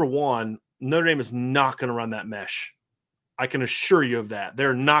that is, number one, Notre Dame is not going to run that mesh. I can assure you of that.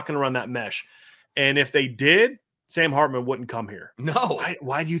 They're not going to run that mesh. And if they did, Sam Hartman wouldn't come here. No.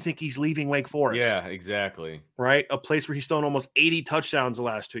 Why do you think he's leaving Wake Forest? Yeah, exactly. Right? A place where he's thrown almost 80 touchdowns the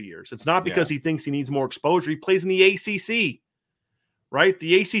last 2 years. It's not because he thinks he needs more exposure. He plays in the ACC, right?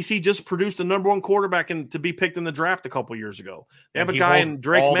 The ACC just produced the number 1 quarterback to be picked in the draft a couple years ago. They have a guy in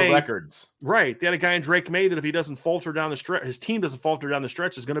Drake May. The records. Right. They had a guy in Drake May that if he doesn't falter down the stretch, his team doesn't falter down the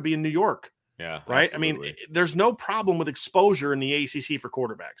stretch, is going to be in New York. Yeah. Right. Absolutely. I mean, there's no problem with exposure in the ACC for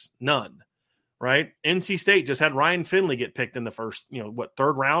quarterbacks. None. Right. NC State just had Ryan Finley get picked in the first,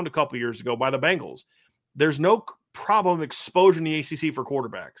 third round a couple years ago by the Bengals. There's no problem exposure in the ACC for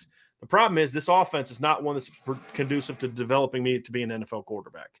quarterbacks. The problem is this offense is not one that's conducive to developing me to be an NFL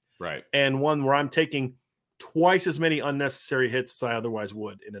quarterback. Right. And one where I'm taking twice as many unnecessary hits as I otherwise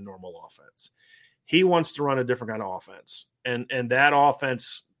would in a normal offense. He wants to run a different kind of offense. And that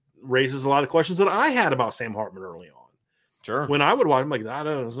offense raises a lot of questions that I had about Sam Hartman early on. Sure. When I would watch him, like, I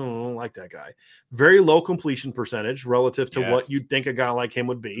don't like that guy. Very low completion percentage relative to what you'd think a guy like him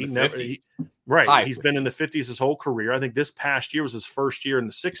would be. Right. He's been in the 50s his whole career. I think this past year was his first year in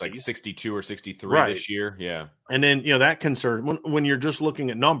the 60s. Like 62 or 63 this year. Yeah. And then, that concern when you're just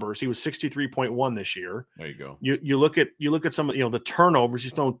looking at numbers, he was 63.1 this year. There you go. You look at some of the turnovers.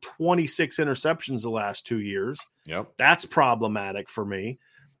 He's thrown 26 interceptions the last 2 years. Yep. That's problematic for me.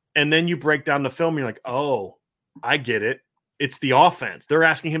 And then you break down the film, you're like, oh, I get it. It's the offense. They're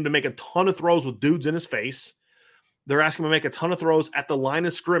asking him to make a ton of throws with dudes in his face. They're asking him to make a ton of throws at the line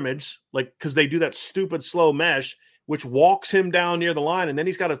of scrimmage, because they do that stupid slow mesh, which walks him down near the line, and then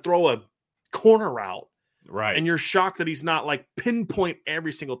he's got to throw a corner route. Right. And you're shocked that he's not pinpoint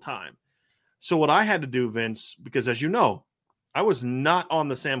every single time. So what I had to do, Vince, because as you know, I was not on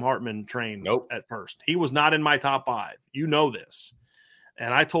the Sam Hartman train at first. He was not in my top 5. You know this.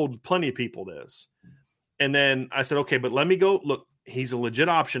 And I told plenty of people this. And then I said, okay, but let me go look. He's a legit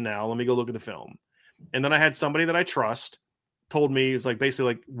option now. Let me go look at the film. And then I had somebody that I trust told me, it's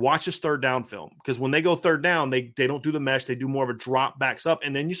basically watch his third down film. Because when they go third down, they don't do the mesh. They do more of a drop backs up.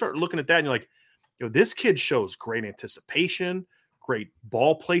 And then you start looking at that and you're like, this kid shows great anticipation, great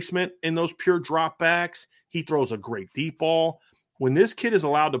ball placement in those pure drop backs. He throws a great deep ball. When this kid is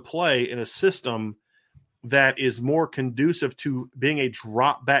allowed to play in a system that is more conducive to being a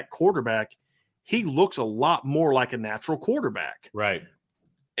drop back quarterback, he looks a lot more like a natural quarterback. Right.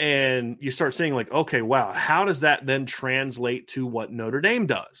 And you start saying okay, wow, how does that then translate to what Notre Dame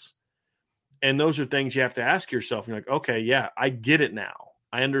does? And those are things you have to ask yourself. You're like, okay, yeah, I get it now.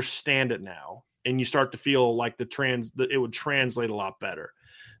 I understand it now. And you start to feel like it would translate a lot better.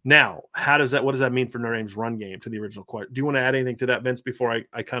 Now, what does that mean for Notre Dame's run game to the original question? Do you want to add anything to that, Vince, before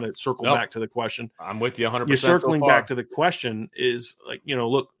I kind of circle back to the question? I'm with you 100%. You're circling back to the question is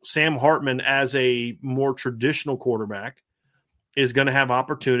look, Sam Hartman as a more traditional quarterback is going to have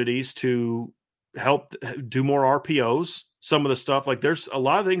opportunities to help do more RPOs. Some of the stuff, there's a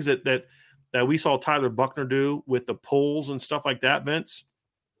lot of things that we saw Tyler Buchner do with the pulls and stuff like that, Vince,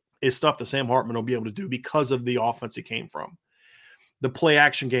 is stuff that Sam Hartman will be able to do because of the offense he came from. The play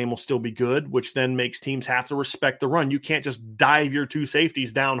action game will still be good, which then makes teams have to respect the run. You can't just dive your 2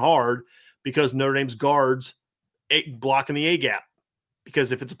 safeties down hard because Notre Dame's guards blocking the A gap.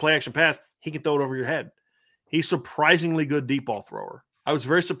 Because if it's a play action pass, he can throw it over your head. He's surprisingly good deep ball thrower. I was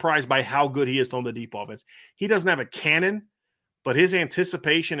very surprised by how good he is throwing the deep ball. He doesn't have a cannon, but his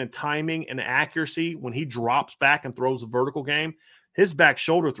anticipation and timing and accuracy when he drops back and throws the vertical game, his back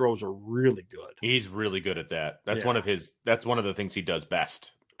shoulder throws are really good. He's really good at that. That's one of the things he does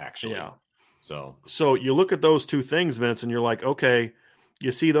best, actually. Yeah. So you look at those 2 things, Vince, and you're like, okay,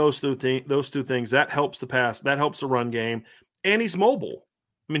 you see those two things. That helps the pass. That helps the run game. And he's mobile.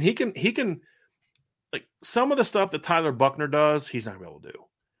 I mean, he can some of the stuff that Tyler Buchner does, he's not going to be able to do.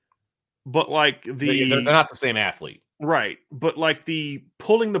 But like they're not the same athlete. Right. But like the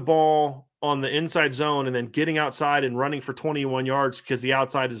pulling the ball on the inside zone and then getting outside and running for 21 yards because the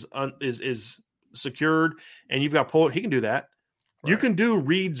outside is secured and you've got pull, he can do that. Right. You can do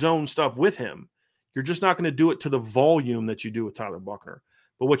read zone stuff with him. You're just not going to do it to the volume that you do with Tyler Buchner.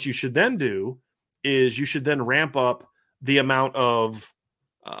 But what you should then do is you should then ramp up the amount of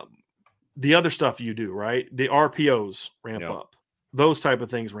the other stuff you do, right? The RPOs ramp up. Those type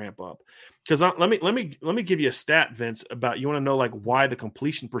of things ramp up. Because let me give you a stat, Vince, about you want to know like why the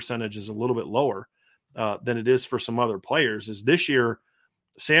completion percentage is a little bit lower than it is for some other players. Is this year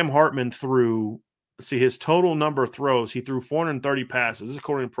Sam Hartman threw his total number of throws. He threw 430 passes. This is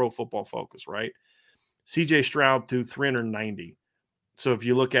according to Pro Football Focus, right? CJ Stroud threw 390. So if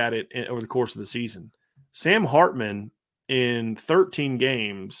you look at it over the course of the season, Sam Hartman in 13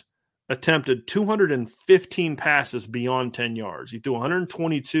 games attempted 215 passes beyond 10 yards. He threw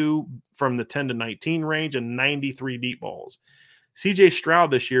 122 from the 10 to 19 range and 93 deep balls. CJ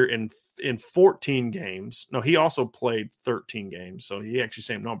Stroud this year in 14 games. No, he also played 13 games, so he actually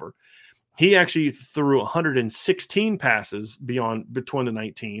same number. He actually threw 116 passes between the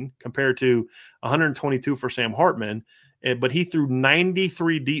 19 compared to 122 for Sam Hartman, but he threw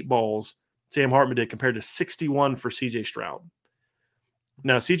 93 deep balls, Sam Hartman did, compared to 61 for CJ Stroud.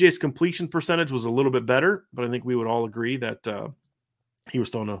 Now, CJ's completion percentage was a little bit better, but I think we would all agree that he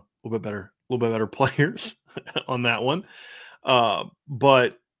was throwing a little bit better players on that one.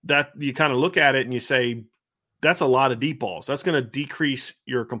 But that you kind of look at it and you say, that's a lot of deep balls. That's going to decrease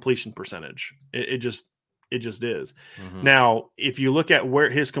your completion percentage. It just is. Mm-hmm. Now, if you look at where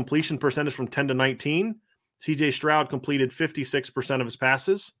his completion percentage from 10 to 19, CJ Stroud completed 56% of his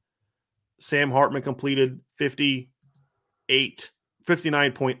passes. Sam Hartman completed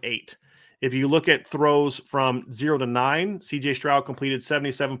 59.8. If you look at throws from 0 to 9, CJ Stroud completed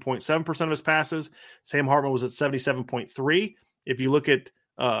 77.7% of his passes. Sam Hartman was at 77.3. If you look at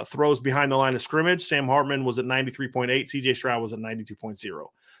throws behind the line of scrimmage, Sam Hartman was at 93.8. CJ Stroud was at 92.0.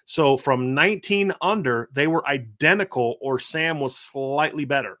 So from 19 under, they were identical, or Sam was slightly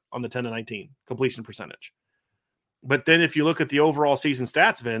better on the 10 to 19 completion percentage. But then if you look at the overall season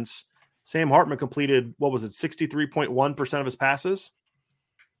stats, Vince, Sam Hartman completed, 63.1% of his passes?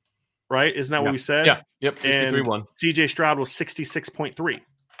 Right? Isn't that what we said? Yeah. Yep. 63.1. CJ Stroud was 66.3.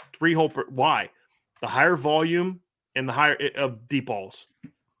 Why? The higher volume and the higher of deep balls.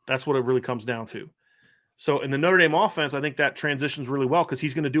 That's what it really comes down to. So in the Notre Dame offense, I think that transitions really well because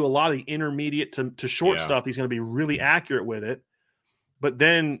he's going to do a lot of the intermediate to short stuff. He's going to be really accurate with it. But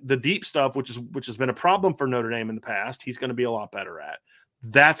then the deep stuff, which has been a problem for Notre Dame in the past, he's going to be a lot better at.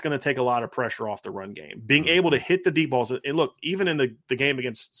 That's going to take a lot of pressure off the run game. Being able to hit the deep balls. And look, even in the game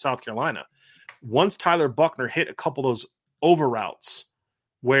against South Carolina, once Tyler Buchner hit a couple of those over routes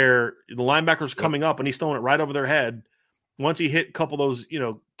where the linebacker's coming up and he's throwing it right over their head, once he hit a couple of those,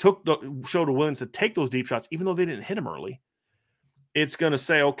 showed a willingness to take those deep shots, even though they didn't hit him early, it's going to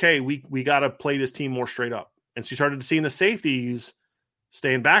say, okay, we got to play this team more straight up. And so you started seeing the safeties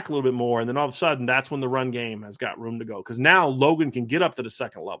staying back a little bit more. And then all of a sudden, that's when the run game has got room to go. Because now Logan can get up to the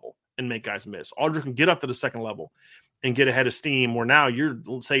second level and make guys miss. Audric can get up to the second level and get ahead of steam, where now your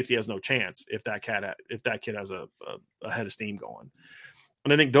safety has no chance if that kid has a head of steam going.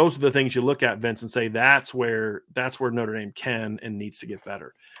 And I think those are the things you look at, Vince, and say that's where Notre Dame can and needs to get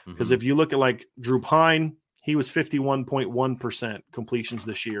better. Because if you look at like Drew Pine, he was 51.1% completions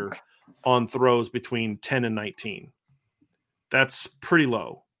this year on throws between 10 and 19. That's pretty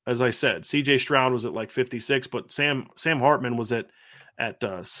low. As I said, CJ Stroud was at like 56, but Sam Hartman was at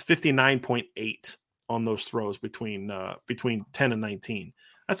 59.8 on those throws between 10 and 19.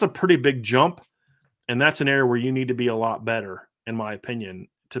 That's a pretty big jump, and that's an area where you need to be a lot better, in my opinion,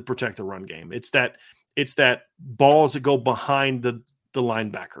 to protect the run game. It's that balls that go behind the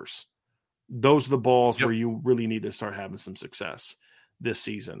linebackers. Those are the balls where you really need to start having some success this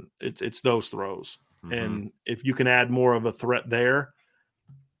season. It's those throws. And if you can add more of a threat there,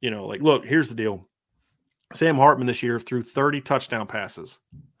 look, here's the deal. Sam Hartman this year threw 30 touchdown passes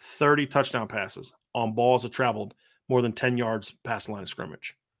on balls that traveled more than 10 yards past the line of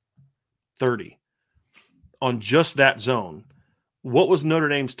scrimmage. 30 on just that zone. What was Notre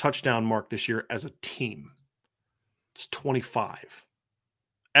Dame's touchdown mark this year as a team? It's 25.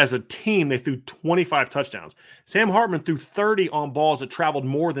 As a team, they threw 25 touchdowns. Sam Hartman threw 30 on balls that traveled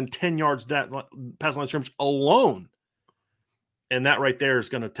more than 10 yards past the line of scrimmage alone. And that right there is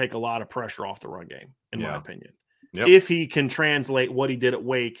going to take a lot of pressure off the run game, in my opinion. Yep. If he can translate what he did at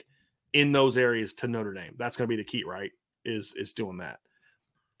Wake in those areas to Notre Dame, that's going to be the key, right? Is doing that.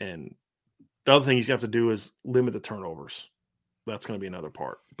 And the other thing he's going to have to do is limit the turnovers. That's going to be another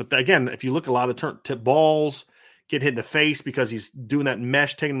part. But again, if you look a lot of tip balls get hit in the face because he's doing that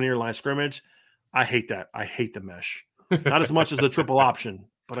mesh, taking them near line of scrimmage. I hate that. I hate the mesh. Not as much as the triple option,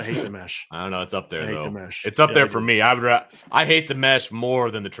 but I hate the mesh. I don't know. It's up there, I hate though. the mesh. It's up there for me. I hate the mesh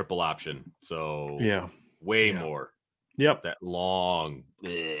more than the triple option. So way more. Yep. That long.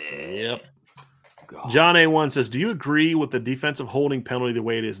 Yep. God. John A1 says, do you agree with the defensive holding penalty the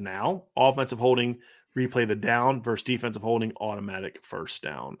way it is now? Offensive holding, replay the down versus defensive holding, automatic first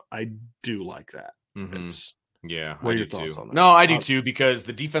down. I do like that. Mm-hmm. Yeah, what I are your do thoughts too. on that? No, I do too, because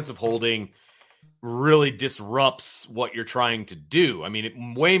the defensive holding really disrupts what you're trying to do. I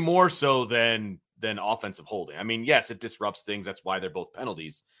mean, way more so than offensive holding. I mean, yes, it disrupts things. That's why they're both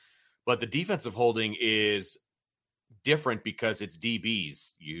penalties. But the defensive holding is different because it's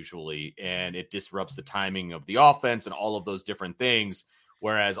DBs usually, and it disrupts the timing of the offense and all of those different things.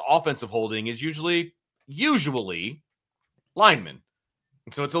 Whereas offensive holding is usually linemen.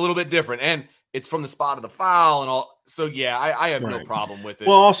 So it's a little bit different. And it's from the spot of the foul and all. So, yeah, I have no problem with it.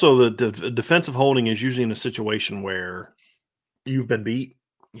 Well, also, the defensive holding is usually in a situation where you've been beat.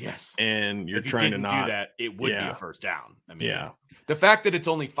 Yes. And you're trying to not do that. It would be a first down. I mean, yeah. The fact that it's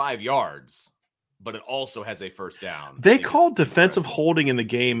only 5 yards, but it also has a first down. They called defensive holding in the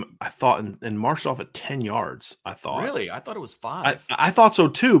game, I thought, and marched off at 10 yards, I thought. Really? I thought it was 5. I thought so,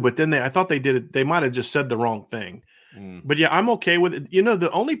 too. But then I thought they did it. They might have just said the wrong thing. But yeah, I'm okay with it. You know, the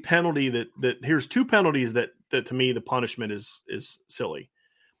only penalty that here's two penalties that to me the punishment is silly.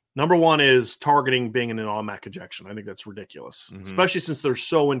 Number one is targeting being an automatic ejection. I think that's ridiculous, especially since they're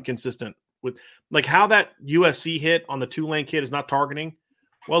so inconsistent with like how that USC hit on the Tulane kid is not targeting.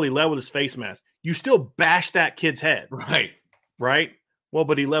 Well, he led with his face mask. You still bashed that kid's head, right? Well,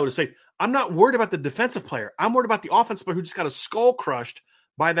 but he led with his face. I'm not worried about the defensive player. I'm worried about the offensive player who just got his skull crushed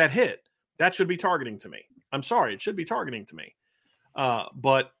by that hit. That should be targeting to me. I'm sorry, it should be targeting to me.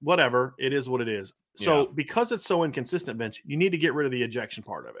 But whatever, it is what it is. So because it's so inconsistent, Vince, you need to get rid of the ejection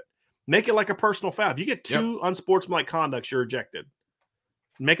part of it. Make it like a personal foul. If you get two unsportsmanlike conducts, you're ejected.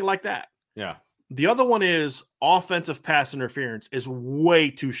 Make it like that. Yeah. The other one is offensive pass interference is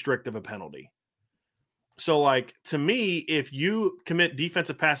way too strict of a penalty. So, like, to me, if you commit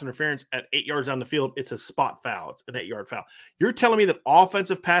defensive pass interference at 8 yards down the field, it's a spot foul. It's an 8-yard foul. You're telling me that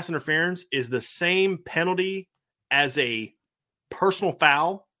offensive pass interference is the same penalty as a personal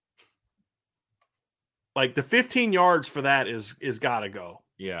foul? Like, the 15 yards for that is got to go.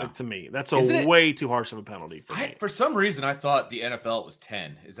 Yeah. To me. That's way too harsh of a penalty for me. For some reason, I thought the NFL was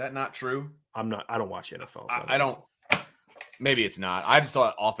 10. Is that not true? I don't watch the NFL. So I don't. Maybe it's not. I just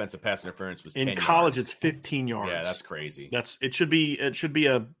thought offensive pass interference was 10 in college. yards. It's 15 yards. Yeah, that's crazy. It should be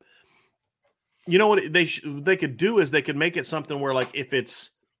a. You know what they could do is they could make it something where, like, if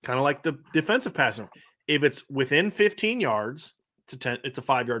it's kind of like the defensive pass, if it's within 15 yards, it's a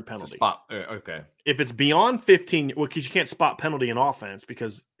 5-yard penalty. Okay. If it's beyond 15, well, because you can't spot penalty in offense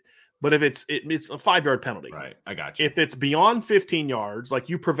but if it's a 5-yard penalty. Right. I got you. If it's beyond 15 yards, like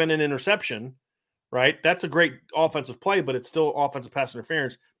you prevent an interception. Right, that's a great offensive play, but it's still offensive pass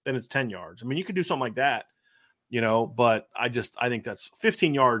interference. Then it's 10 yards. I mean, you could do something like that, But I think that's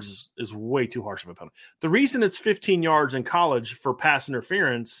 15 yards is way too harsh of a penalty. The reason it's 15 yards in college for pass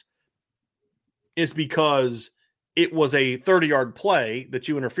interference is because it was a 30-yard play that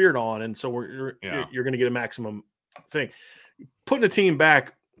you interfered on, and so you're going to get a maximum thing. Putting a team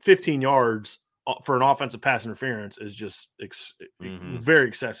back 15 yards for an offensive pass interference is just very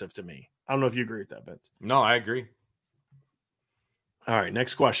excessive to me. I don't know if you agree with that, Vince. No, I agree. All right,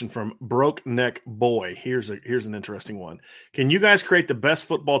 next question from Broke Neck Boy. Here's an interesting one. Can you guys create the best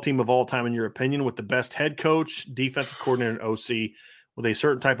football team of all time in your opinion with the best head coach, defensive coordinator, and OC with a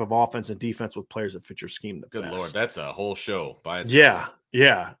certain type of offense and defense with players that fit your scheme the best? Good Lord, that's a whole show by itself.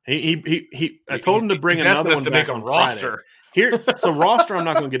 Yeah. I told him to bring another one to back make a on roster. Friday. So roster I'm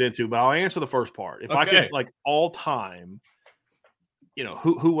not going to get into, but I'll answer the first part. If I could, like, all time,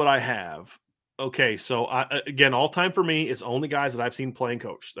 who would I have? Okay, so again, all time for me is only guys that I've seen play and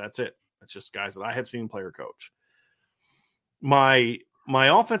coach. That's it. That's just guys that I have seen play or coach. My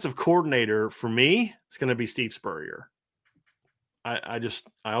offensive coordinator for me is going to be Steve Spurrier. I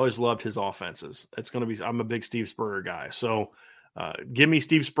always loved his offenses. I'm a big Steve Spurrier guy. So give me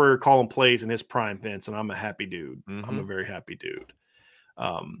Steve Spurrier calling plays in his prime, Vince, and I'm a happy dude. Mm-hmm. I'm a very happy dude.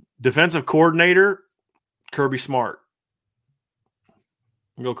 Defensive coordinator, Kirby Smart.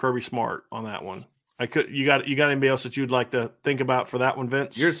 Go Kirby Smart on that one. You got anybody else that you'd like to think about for that one,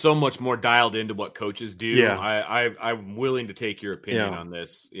 Vince? You're so much more dialed into what coaches do. Yeah. I'm willing to take your opinion on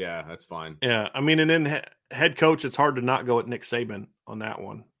this. Yeah, that's fine. Yeah, I mean, and then head coach, it's hard to not go at Nick Saban on that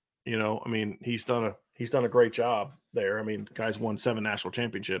one. I mean, he's done He's done a great job there. I mean, the guy's won 7 national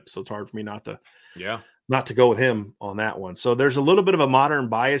championships, so it's hard for me not to go with him on that one. So there's a little bit of a modern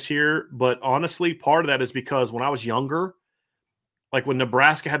bias here, but honestly, part of that is because when I was younger, like when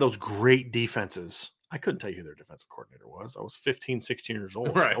Nebraska had those great defenses, I couldn't tell you who their defensive coordinator was. I was 15, 16 years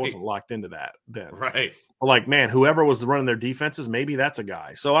old. Right. I wasn't locked into that then. Right. But like, man, whoever was running their defenses, maybe that's a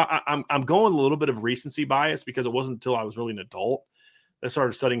guy. So I'm going a little bit of recency bias because it wasn't until I was really an adult that I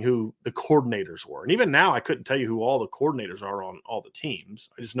started studying who the coordinators were. And even now, I couldn't tell you who all the coordinators are on all the teams.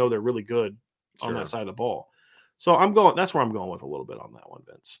 I just know they're really good on that side of the ball. So that's where I'm going with a little bit on that one,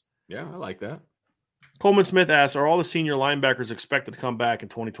 Vince. Yeah, I like that. Coleman Smith asks, are all the senior linebackers expected to come back in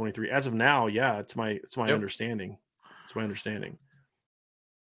 2023? As of now, yeah, it's my understanding. It's my understanding.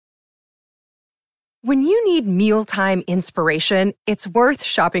 When you need mealtime inspiration, it's worth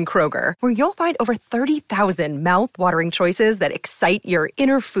shopping Kroger, where you'll find over 30,000 mouth-watering choices that excite your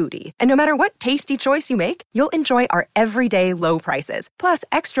inner foodie. And no matter what tasty choice you make, you'll enjoy our everyday low prices, plus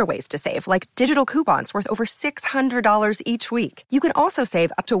extra ways to save, like digital coupons worth over $600 each week. You can also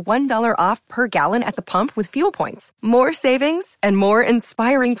save up to $1 off per gallon at the pump with fuel points. More savings and more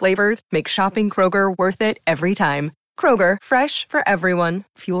inspiring flavors make shopping Kroger worth it every time. Kroger, fresh for everyone.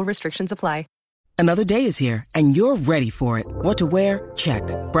 Fuel restrictions apply. Another day is here, and you're ready for it. What to wear? Check.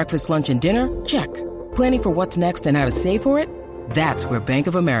 Breakfast, lunch, and dinner? Check. Planning for what's next and how to save for it? That's where Bank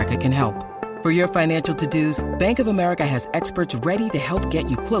of America can help. For your financial to-dos, Bank of America has experts ready to help get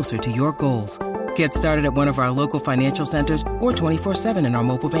you closer to your goals. Get started at one of our local financial centers or 24/7 in our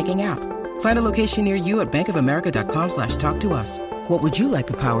mobile banking app. Find a location near you at bankofamerica.com/talktous. What would you like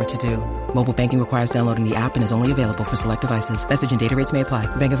the power to do? Mobile banking requires downloading the app and is only available for select devices. Message and data rates may apply.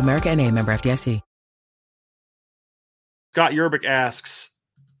 Bank of America NA, member FDIC. Scott Yerbick asks,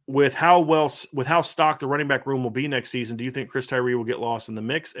 with how stocked the running back room will be next season, do you think Chris Tyree will get lost in the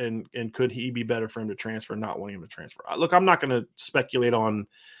mix, and could he be better for him to transfer, not wanting him to transfer? Look, I'm not going to speculate on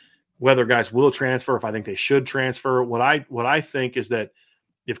whether guys will transfer, if I think they should transfer. What I think is that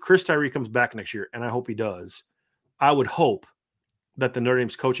if Chris Tyree comes back next year, and I hope he does, I would hope that the Notre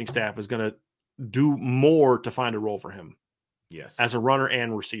Dame's coaching staff is going to do more to find a role for him. Yes. As a runner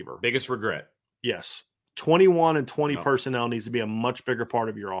and receiver. Biggest regret. Yes. 21 and 20 personnel needs to be a much bigger part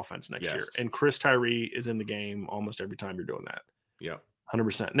of your offense next year. And Chris Tyree is in the game almost every time you're doing that. Yeah.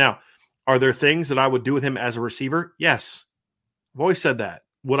 100%. Now, are there things that I would do with him as a receiver? Yes. I've always said that.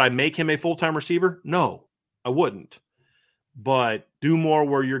 Would I make him a full-time receiver? No, I wouldn't. But do more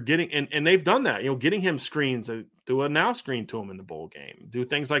where you're getting, and they've done that, getting him screens, do a now screen to him in the bowl game, do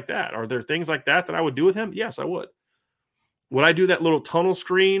things like that. Are there things like that I would do with him? Yes, I would. Would I do that little tunnel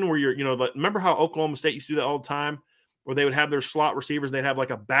screen where remember how Oklahoma State used to do that all the time, where they would have their slot receivers, they'd have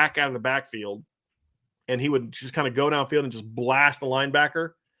like a back out of the backfield, and he would just kind of go downfield and just blast the linebacker,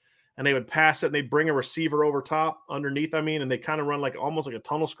 and they would pass it, and they'd bring a receiver over top underneath, and they kind of run like almost like a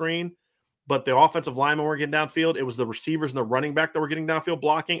tunnel screen, but the offensive linemen were getting downfield. It was the receivers and the running back that were getting downfield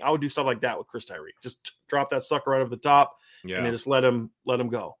blocking. I would do stuff like that with Chris Tyree. Just drop that sucker right over the top and then just let him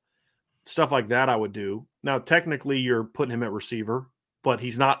go. Stuff like that I would do. Now, technically, you're putting him at receiver, but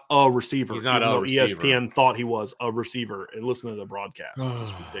he's not a receiver. He's not a receiver. ESPN thought he was a receiver and listen to the broadcast.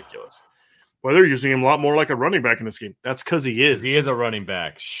 It's ridiculous. Well, they're using him a lot more like a running back in this game. That's because he is. He is a running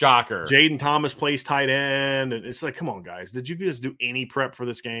back. Shocker. Jaden Thomas plays tight end. And it's like, come on, guys. Did you guys do any prep for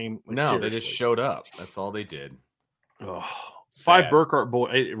this game? Like, no, seriously. They just showed up. That's all they did. Oh, 5 Burkhart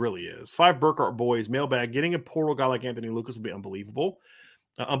boys. It really is. 5 Burkhart boys. Mailbag. Getting a portal guy like Anthony Lucas would be unbelievable.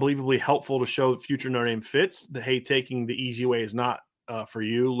 Unbelievably helpful to show future Notre Dame fits. Taking the easy way is not for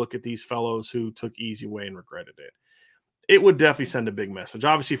you. Look at these fellows who took easy way and regretted it. It would definitely send a big message.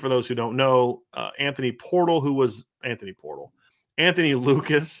 Obviously, for those who don't know, Anthony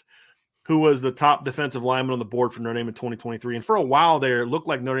Lucas, who was the top defensive lineman on the board for Notre Dame in 2023. And for a while there, it looked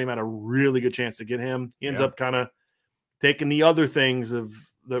like Notre Dame had a really good chance to get him. He ends up kind of taking the other things of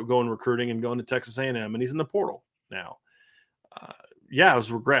that going recruiting and going to Texas A&M, and he's in the portal now. It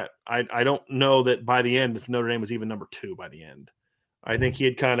was regret. I don't know that by the end, if Notre Dame was even number 2 by the end. I think he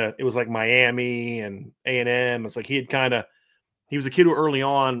had it was like Miami and A&M. It's like he was a kid who early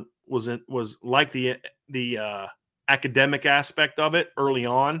on was like the academic aspect of it early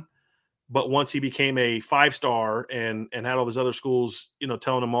on. But once he became a 5-star and had all these other schools,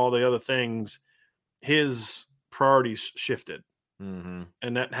 telling him all the other things, his priorities shifted. Mm-hmm.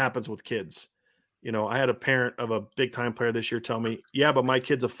 And that happens with kids. I had a parent of a big time player this year tell me, yeah, but my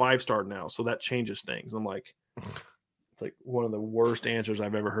kid's a 5-star now. So that changes things. And I'm like, it's like one of the worst answers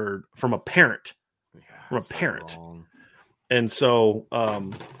I've ever heard from a parent. Wrong. And so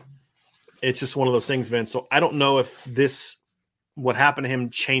it's just one of those things, Vince. So I don't know if what happened to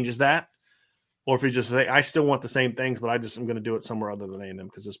him changes that. Or if he just say, I still want the same things, but I'm going to do it somewhere other than A&M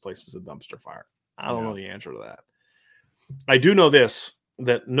because this place is a dumpster fire. I don't know the answer to that. I do know this,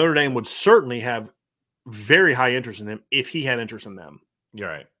 that Notre Dame would certainly have very high interest in him if he had interest in them. You're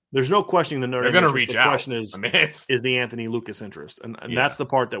right. There's no questioning the Notre Dame. They're going to reach out. The question is the Anthony Lucas interest. And that's the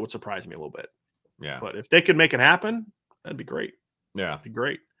part that would surprise me a little bit. Yeah. But if they could make it happen, that'd be great. Yeah. That'd be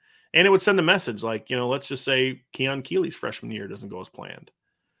great. And it would send a message like, let's just say Keon Keeley's freshman year doesn't go as planned.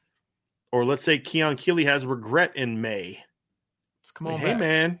 Or let's say Keon Keeley has regret in May. Let's come on back. Hey,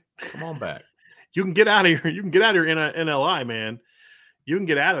 man. Come on back. You can get out of here. You can get out of here in NLI, man. You can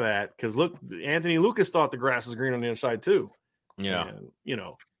get out of that because, look, Anthony Lucas thought the grass is green on the other side too. Yeah. And,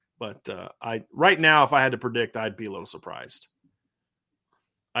 but right now, if I had to predict, I'd be a little surprised.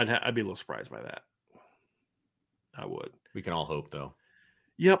 I'd be a little surprised by that. I would. We can all hope, though.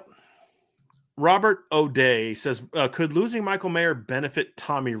 Yep. Robert O'Day says, could losing Michael Mayer benefit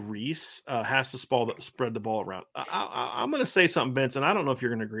Tommy Rees? Has to spread the ball around. I'm going to say something, Vince, and I don't know if you're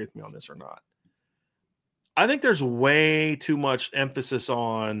going to agree with me on this or not. I think there's way too much emphasis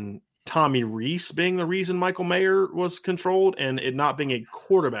on Tommy Rees being the reason Michael Mayer was controlled and it not being a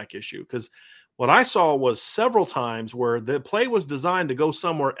quarterback issue. Because what I saw was several times where the play was designed to go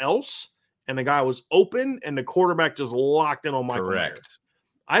somewhere else and the guy was open and the quarterback just locked in on Michael Mayer.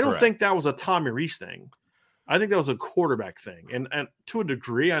 I don't think that was a Tommy Rees thing. I think that was a quarterback thing. And to a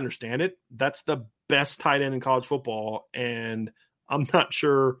degree, I understand it. That's the best tight end in college football. And I'm not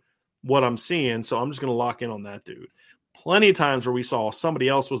sure what I'm seeing. So I'm just going to lock in on that dude. Plenty of times where we saw somebody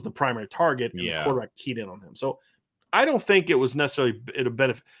else was the primary target and the quarterback keyed in on him. So I don't think it was necessarily a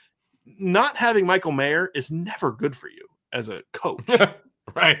benefit. Not having Michael Mayer is never good for you as a coach.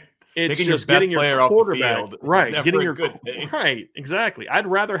 Right. It's taking just your best getting player your off the quarterback field. right. Getting your good thing. Right. Exactly. I'd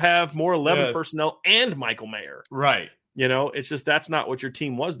rather have more 11 personnel and Michael Mayer. Right. It's just that's not what your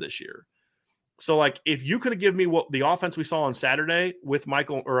team was this year. So, like, if you could have given me what the offense we saw on Saturday with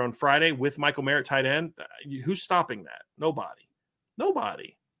Michael or on Friday with Michael Mayer at tight end, who's stopping that?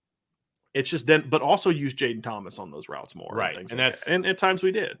 Nobody. It's just then, but also use Jaden Thomas on those routes more, right? And that's and at times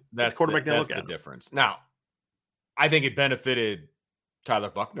we did. That's quarterback. That's the difference. Now, I think it benefited Tyler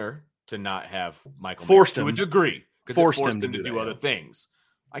Buchner to not have Michael forced Mayer him to a degree because forced him to do that, other things.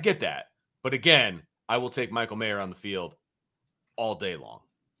 I get that, but again, I will take Michael Mayer on the field all day long.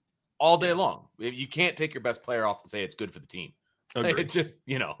 All day long. You can't take your best player off and say it's good for the team. Agreed. It just,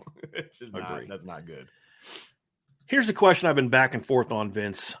 it's just not, that's not good. Here's a question I've been back and forth on,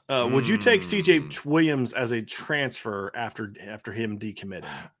 Vince. Would you take CJ Williams as a transfer after him decommitting?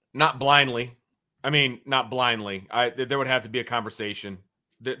 Not blindly. Not blindly. There would have to be a conversation.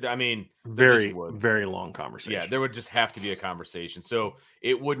 Very, very long conversation. Yeah, there would just have to be a conversation. So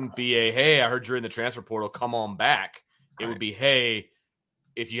it wouldn't be hey, I heard you're in the transfer portal, come on back. It would be, hey,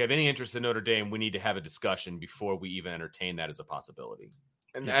 if you have any interest in Notre Dame, we need to have a discussion before we even entertain that as a possibility.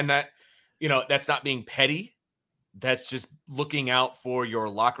 And that, that's not being petty. That's just looking out for your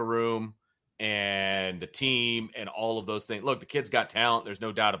locker room and the team and all of those things. Look, the kid's got talent. There's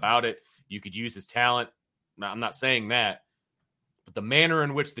no doubt about it. You could use his talent. I'm not saying that. But the manner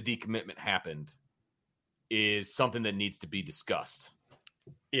in which the decommitment happened is something that needs to be discussed.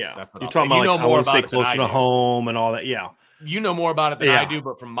 Yeah. That's what you're talking about. I want to stay closer to home and all that. Yeah. You know more about it than I do,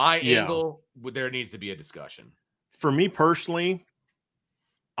 but from my angle, there needs to be a discussion. For me personally,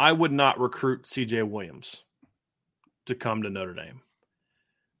 I would not recruit CJ Williams to come to Notre Dame.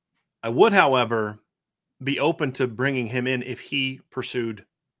 I would, however, be open to bringing him in if he pursued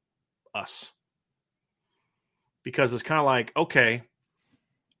us. Because it's kind of like, okay,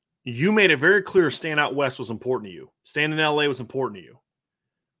 you made it very clear staying out west was important to you. Staying in LA was important to you.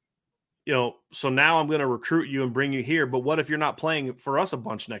 So now I'm going to recruit you and bring you here. But what if you're not playing for us a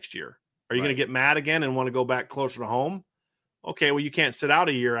bunch next year? Are you going to get mad again and want to go back closer to home? Okay, well, you can't sit out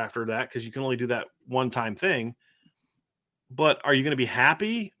a year after that because you can only do that one-time thing. But are you going to be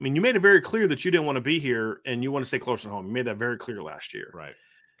happy? I mean, you made it very clear that you didn't want to be here and you want to stay closer to home. You made that very clear last year. Right.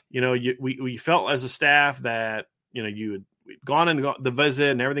 We felt as a staff that, we'd gone and got the visit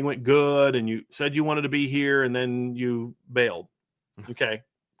and everything went good and you said you wanted to be here and then you bailed. Okay,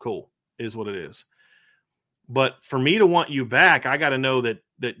 cool. It is what it is. But for me to want you back, I got to know that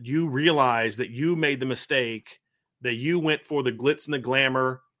you realize that you made the mistake, that you went for the glitz and the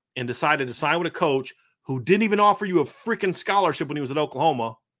glamour and decided to sign with a coach who didn't even offer you a freaking scholarship when he was at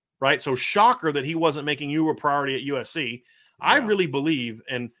Oklahoma, right? So shocker that he wasn't making you a priority at USC. Yeah. I really believe,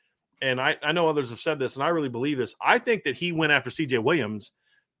 and I know others have said this, and I really believe this. I think that he went after CJ Williams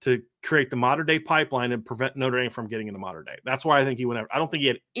to create the modern day pipeline and prevent Notre Dame from getting into modern day. That's why I think he went after. I don't think he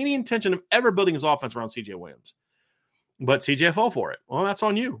had any intention of ever building his offense around CJ Williams. But CJ fell for it. Well, that's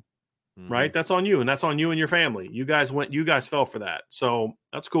on you. right? That's on you, and that's on you and your family. You guys fell for that. So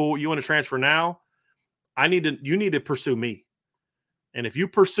that's cool. You want to transfer now? You need to pursue me. And if you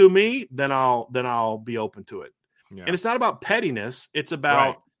pursue me, then I'll be open to it. Yeah. And it's not about pettiness. It's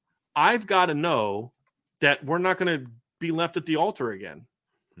about I've got to know that we're not going to be left at the altar again.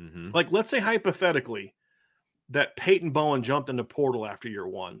 Mm-hmm. Like, let's say hypothetically that Peyton Bowen jumped in the portal after year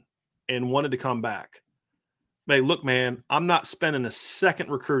one and wanted to come back. Hey, look, man, I'm not spending a second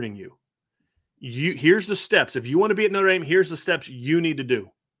recruiting you. Here's the steps. If you want to be at Notre Dame, here's the steps you need to do.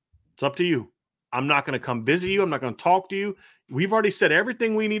 It's up to you. I'm not going to come visit you. I'm not going to talk to you. We've already said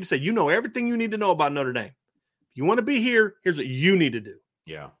everything we need to say. You know everything you need to know about Notre Dame. If you want to be here, here's what you need to do.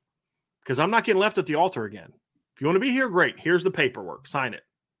 Yeah. Because I'm not getting left at the altar again. If you want to be here, great. Here's the paperwork. Sign it.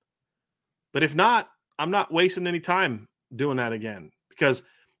 But if not, I'm not wasting any time doing that again. Because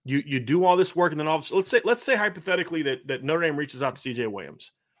you do all this work, and then all of a sudden, let's say hypothetically that Notre Dame reaches out to CJ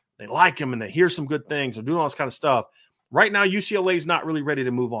Williams. They like him, and they hear some good things. They're doing all this kind of stuff. Right now, UCLA is not really ready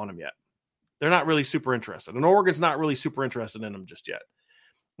to move on him yet. They're not really super interested. And Oregon's not really super interested in him just yet.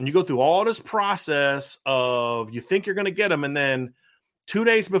 And you go through all this process of you think you're going to get him, and then 2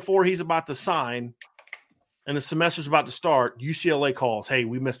 days before he's about to sign and the semester's about to start, UCLA calls, hey,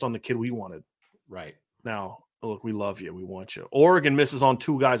 we missed on the kid we wanted. Right. Now, look, we love you. We want you. Oregon misses on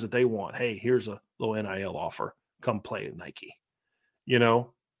 2 guys that they want. Hey, here's a little NIL offer. Come play at Nike. You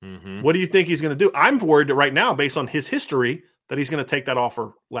know? Mm-hmm. What do you think he's going to do? I'm worried that right now, based on his history, that he's going to take that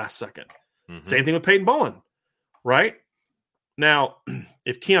offer last second. Mm-hmm. Same thing with Peyton Bowen, right? Now,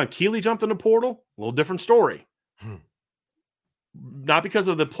 if Keon Keeley jumped in the portal, a little different story. Not because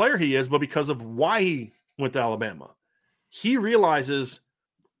of the player he is, but because of why he went to Alabama. He realizes,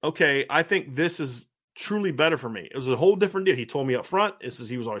 okay, I think this is truly better for me. It was a whole different deal. He told me up front.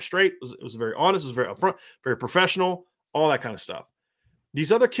 He was always straight. It was very honest. It was very upfront, very professional, all that kind of stuff.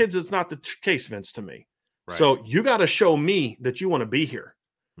 These other kids, it's not the case, Vince, to me. Right. So you got to show me that you want to be here.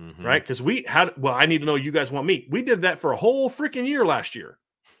 Mm-hmm. Right? Because I need to know you guys want me. We did that for a whole freaking year last year.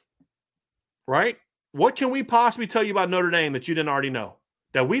 Right? What can we possibly tell you about Notre Dame that you didn't already know?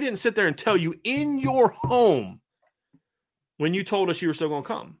 That we didn't sit there and tell you in your home when you told us you were still going to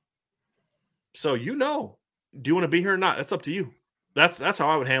come. So do you want to be here or not? That's up to you. That's how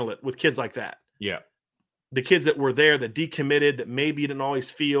I would handle it with kids like that. Yeah. The kids that were there, that decommitted, that maybe you didn't always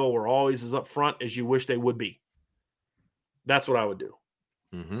feel were always as upfront as you wish they would be. That's what I would do.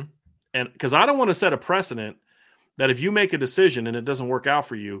 Mm-hmm. And because I don't want to set a precedent that if you make a decision and it doesn't work out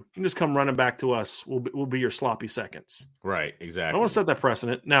for you, you can just come running back to us. We'll be your sloppy seconds. Right, exactly. I don't want to set that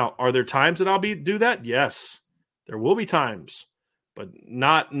precedent. Now, are there times that I'll do that? Yes, there will be times, but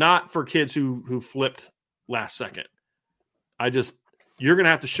not for kids who flipped last second. You're going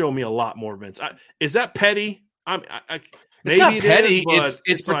to have to show me a lot more, Vince. Is that petty? It's not petty.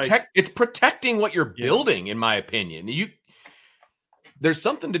 It's protecting what you're building, in my opinion. There's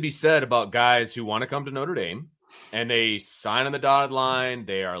something to be said about guys who want to come to Notre Dame and they sign on the dotted line.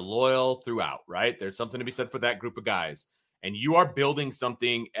 They are loyal throughout, right? There's something to be said for that group of guys. And you are building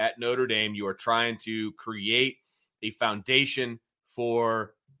something at Notre Dame. You are trying to create a foundation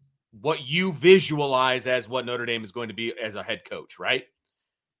for what you visualize as what Notre Dame is going to be as a head coach, right?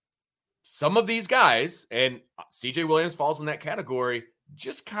 Some of these guys, and CJ Williams falls in that category,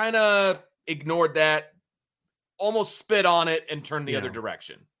 just kind of ignored that, almost spit on it and turned the other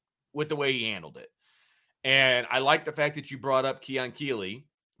direction with the way he handled it. And I like the fact that you brought up Keon Keeley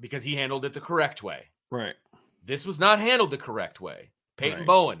because he handled it the correct way. Right. This was not handled the correct way. Peyton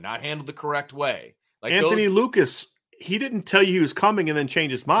Bowen, not handled the correct way. Like Anthony Lucas, he didn't tell you he was coming and then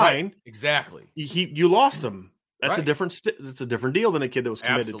change his mind. Right. Exactly. You lost him. That's a different deal than a kid that was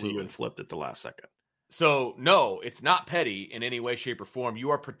committed to you and flipped at the last second. So, no, it's not petty in any way, shape, or form.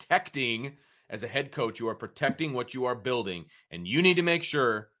 You are protecting, as a head coach, you are protecting what you are building, and you need to make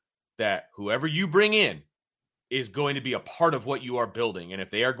sure that whoever you bring in is going to be a part of what you are building. And if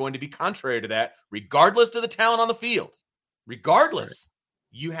they are going to be contrary to that, regardless of the talent on the field,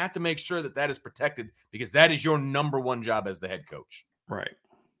 you have to make sure that is protected because that is your number one job as the head coach. Right.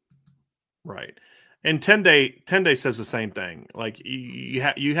 Right. And 10-Day says the same thing. Like you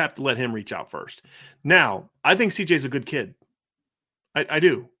have to let him reach out first. Now, I think CJ's a good kid. I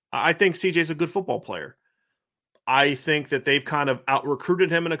do. I think CJ's a good football player. I think that they've kind of out-recruited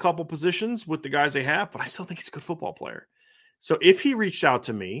him in a couple positions with the guys they have, but I still think he's a good football player. So if he reached out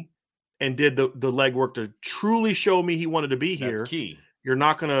to me and did the legwork to truly show me he wanted to be here, that's key. You're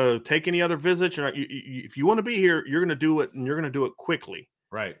not going to take any other visits. If you want to be here, you're going to do it, and you're going to do it quickly.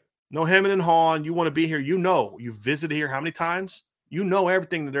 Right. No hemming and hawing. You want to be here. You've visited here how many times? You know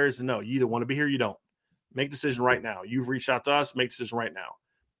everything that there is to know. You either want to be here or you don't. Make a decision right now. You've reached out to us. Make a decision right now.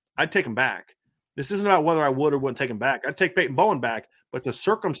 I'd take him back. This isn't about whether I would or wouldn't take him back. I'd take Peyton Bowen back, but the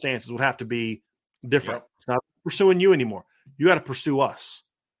circumstances would have to be different. Yep. It's not pursuing you anymore. You got to pursue us.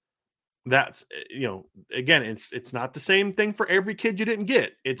 That's, again, it's not the same thing for every kid you didn't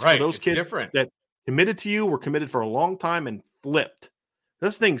get. It's for those kids different. that committed to you, were committed for a long time and flipped.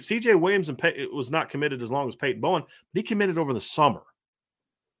 This thing, CJ Williams was not committed as long as Peyton Bowen, but he committed over the summer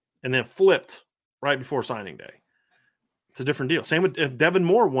and then flipped right before signing day. It's a different deal. Same with if Devin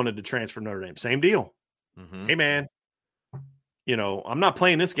Moore wanted to transfer to Notre Dame. Same deal. Mm-hmm. Hey, man, I'm not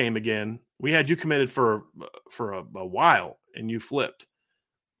playing this game again. We had you committed for a while and you flipped.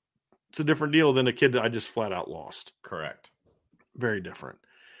 It's a different deal than a kid that I just flat out lost. Correct. Very different.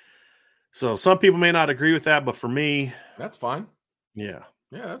 So some people may not agree with that, but for me, that's fine. Yeah.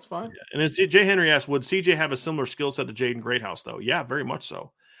 Yeah, that's fine. Yeah. And then Jay Henry asked, would CJ have a similar skill set to Jaden Greathouse, though? Yeah, very much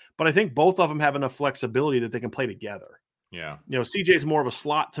so. But I think both of them have enough flexibility that they can play together. Yeah. CJ's more of a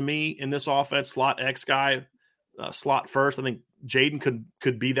slot to me in this offense, slot X guy, slot first. I think Jaden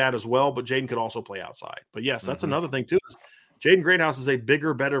could be that as well, but Jaden could also play outside. But yes, that's another thing too. Jaden Greathouse is a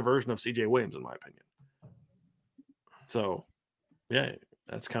bigger, better version of CJ Williams, in my opinion. So, yeah,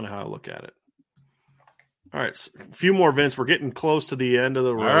 that's kind of how I look at it. All right, a few more, Vince. We're getting close to the end of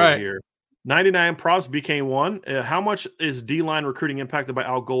the road here. 99 props became one. How much is D-line recruiting impacted by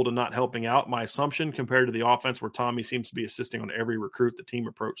Al Golden not helping out? My assumption compared to the offense where Tommy seems to be assisting on every recruit, the team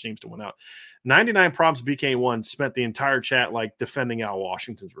approach seems to win out. 99 props became one spent the entire chat like defending Al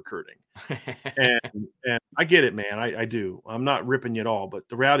Washington's recruiting. and I get it, man. I do. I'm not ripping you at all. But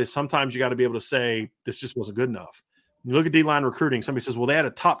the reality is sometimes you got to be able to say this just wasn't good enough. When you look at D-line recruiting, somebody says, well, they had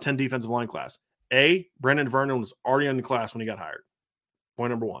a top 10 defensive line class. Brendan Vernon was already in the class when he got hired. Point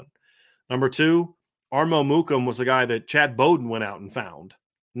number one. Number two, Armo Mukum was the guy that Chad Bowden went out and found,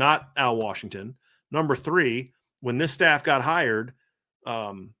 not Al Washington. Number three, when this staff got hired,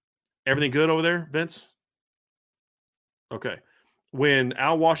 everything good over there, Vince? Okay. When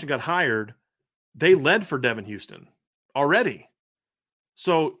Al Washington got hired, they led for Devin Houston already.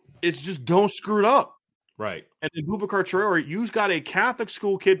 So it's just don't screw it up. Right. And then Boubacar Traore, you've got a Catholic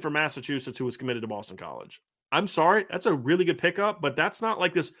school kid from Massachusetts who was committed to Boston College. I'm sorry. That's a really good pickup, but that's not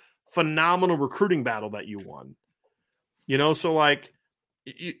like this phenomenal recruiting battle that you won. So like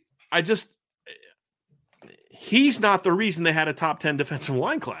he's not the reason they had a top 10 defensive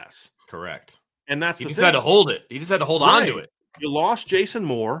line class. Correct. And that's he the just thing. had to hold it. He just had to hold on to it. You lost Jason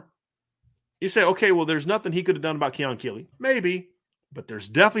Moore. You say, okay, well, there's nothing he could have done about Keon Keeley. Maybe, but there's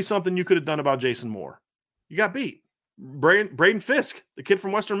definitely something you could have done about Jason Moore. You got beat. Braden Fisk, the kid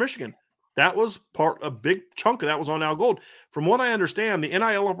from Western Michigan. That was a big chunk of that was on Al Gold. From what I understand, the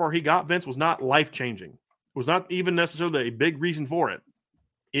NIL offer he got, Vince, was not life-changing. It was not even necessarily a big reason for it.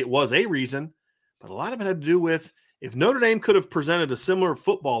 It was a reason, but a lot of it had to do with if Notre Dame could have presented a similar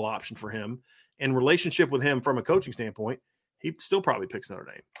football option for him in relationship with him from a coaching standpoint, he still probably picks Notre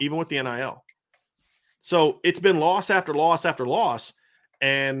Dame, even with the NIL. So it's been loss after loss after loss.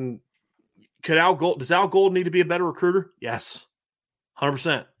 And does Al Gold need to be a better recruiter? Yes,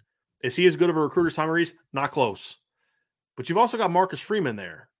 100%. Is he as good of a recruiter as Tommy Rees? Not close. But you've also got Marcus Freeman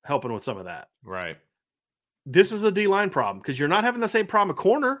there helping with some of that. Right. This is a D-line problem because you're not having the same problem at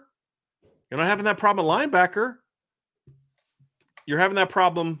corner. You're not having that problem at linebacker. You're having that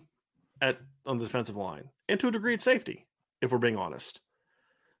problem on the defensive line and to a degree at safety, if we're being honest.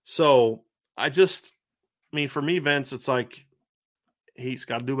 So for me, Vince, it's like he's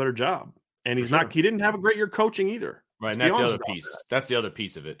got to do a better job. And he didn't have a great year coaching either. Right, and that's the other piece. That's the other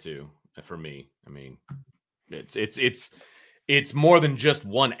piece of it too, for me. I mean, it's more than just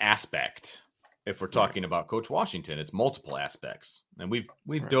one aspect. If we're talking about Coach Washington, it's multiple aspects, and we've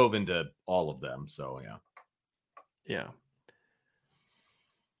dove into all of them. So yeah.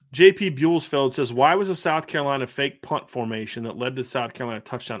 JP Buellsfeld says, "Why was a South Carolina fake punt formation that led to South Carolina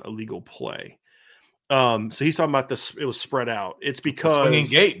touchdown illegal play?" So he's talking about this. It was spread out. It's because swinging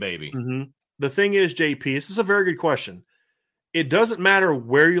gate, baby. Mm-hmm. The thing is, JP, this is a very good question. It doesn't matter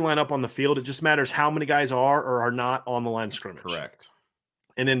where you line up on the field. It just matters how many guys are or are not on the line of scrimmage. Correct.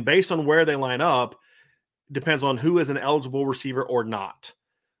 And then based on where they line up, depends on who is an eligible receiver or not.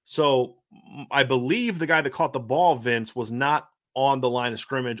 So I believe the guy that caught the ball, Vince, was not on the line of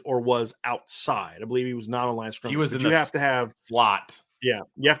scrimmage or was outside. I believe he was not on the line of scrimmage. He was you have to have slot. Yeah.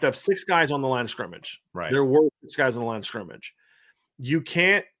 You have to have 6 guys on the line of scrimmage. Right. There were 6 guys on the line of scrimmage. You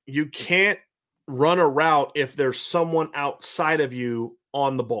can't run a route if there's someone outside of you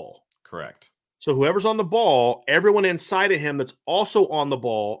on the ball. Correct. So whoever's on the ball, everyone inside of him that's also on the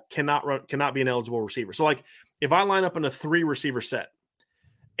ball cannot be an eligible receiver. So like if I line up in a 3 receiver set,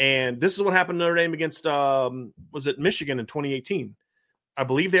 and this is what happened to Notre Dame against was it Michigan in 2018. I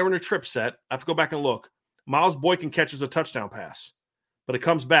believe they were in a trip set. I have to go back and look. Miles Boykin catches a touchdown pass, but it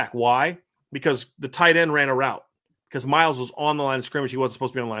comes back. Why? Because the tight end ran a route. Because Miles was on the line of scrimmage. He wasn't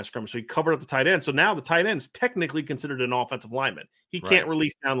supposed to be on the line of scrimmage. So he covered up the tight end. So now the tight end is technically considered an offensive lineman. He can't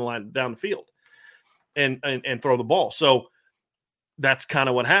release down the field and throw the ball. So that's kind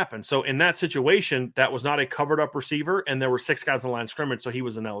of what happened. So in that situation, that was not a covered up receiver, and there were 6 guys on the line of scrimmage, so he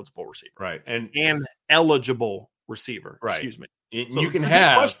was an eligible receiver. Right. And eligible receiver. Right. Excuse me. So you can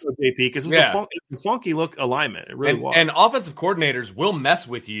have JP because it's a funky look alignment. It really was. And offensive coordinators will mess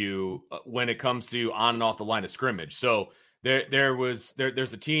with you when it comes to on and off the line of scrimmage. So there's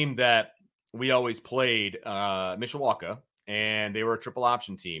a team that we always played, Mishawaka, and they were a triple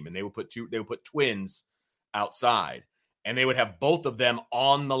option team, and they would put twins outside, and they would have both of them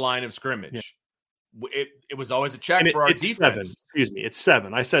on the line of scrimmage. Yeah. It was always a check for our defense. 7. Excuse me, it's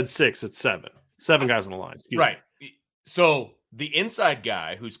 7. I said 6. It's 7. 7 guys on the line. Right. So the inside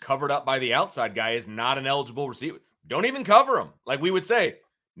guy who's covered up by the outside guy is not an eligible receiver. Don't even cover him. Like we would say,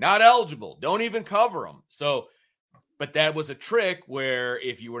 not eligible. Don't even cover him. So, but that was a trick where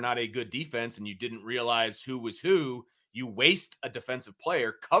if you were not a good defense and you didn't realize who was who, you waste a defensive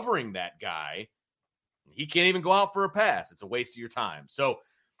player covering that guy. He can't even go out for a pass. It's a waste of your time. So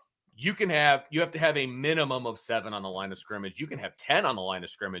you have to have a minimum of 7 on the line of scrimmage. You can have 10 on the line of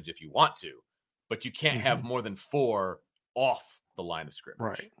scrimmage if you want to, but you can't have more than 4 off the line of scrimmage.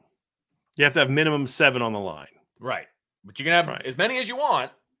 Right. You have to have minimum 7 on the line. Right. But you can have as many as you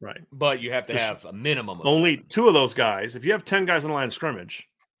want. Right. But you have to have a minimum of only 7. 2 of those guys. If you have 10 guys on the line of scrimmage,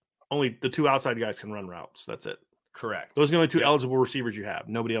 only the 2 outside guys can run routes. That's it. Correct. Those are the only 2 eligible receivers you have.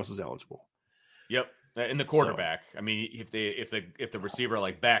 Nobody else is eligible. Yep. And the quarterback. I mean, if the receiver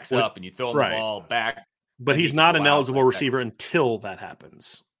like backs up and you throw him the ball back. But he's not an eligible receiver until that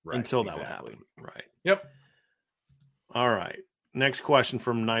happens. Right, until that would happen. Right. Yep. All right. Next question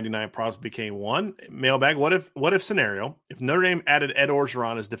from 99 Props became 1. Mailbag. What if scenario? If Notre Dame added Ed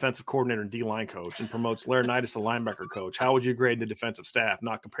Orgeron as defensive coordinator and D-line coach and promotes Laurinaitis to linebacker coach, how would you grade the defensive staff,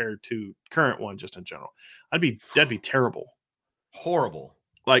 not compared to current one, just in general? That'd be terrible. Horrible.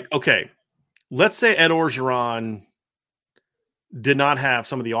 Like, okay, let's say Ed Orgeron did not have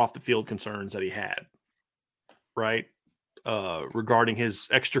some of the off the field concerns that he had, right? Regarding his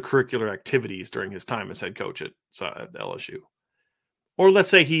extracurricular activities during his time as head coach at LSU. Or let's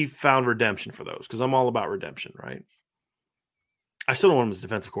say he found redemption for those, because I'm all about redemption, right? I still don't want him as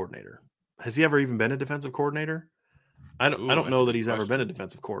defensive coordinator. Has he ever even been a defensive coordinator? I don't know that he's ever been a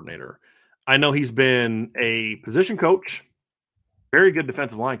defensive coordinator. I know he's been a position coach, very good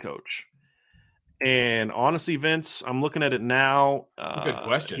defensive line coach. And honestly, Vince, I'm looking at it now. Good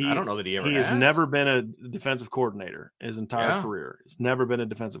question. I don't know that he has never been a defensive coordinator his entire career. He's never been a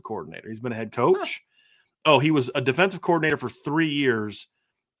defensive coordinator. He's been a head coach. Huh. Oh, he was a defensive coordinator for 3 years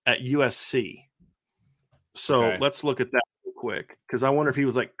at USC. So let's look at that real quick, because I wonder if he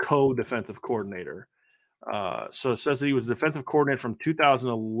was like co-defensive coordinator. So it says that he was defensive coordinator from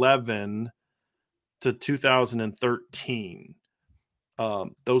 2011 to 2013.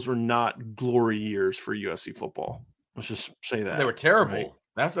 Those were not glory years for USC football. Let's just say that they were terrible. Right?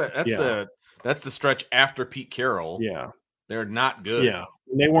 That's the stretch after Pete Carroll. Yeah, they're not good. Yeah,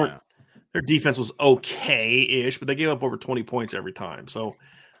 and they weren't. Their defense was okay-ish, but they gave up over 20 points every time. So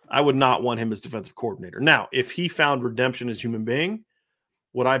I would not want him as defensive coordinator. Now, if he found redemption as a human being,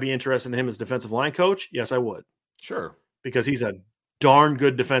 would I be interested in him as defensive line coach? Yes, I would. Sure, because he's a darn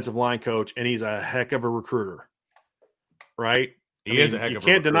good defensive line coach, and he's a heck of a recruiter. Right. He is a heck of a recruiter.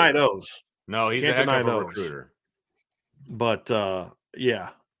 You can't deny those. No, he's a heck of a recruiter. But,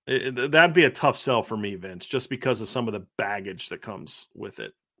 that'd be a tough sell for me, Vince, just because of some of the baggage that comes with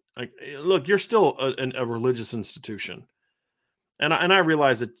it. Like, look, you're still a religious institution. And I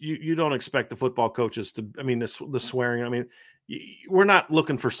realize that you don't expect the football coaches to, the swearing. We're not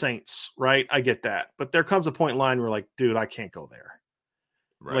looking for saints, right? I get that. But there comes a point in line where like, dude, I can't go there.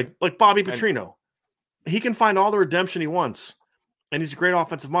 Right. Like Bobby Petrino. He can find all the redemption he wants. And he's a great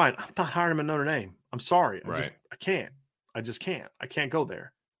offensive mind. I'm not hiring him at Notre Dame. I'm sorry. I can't. I just can't. I can't go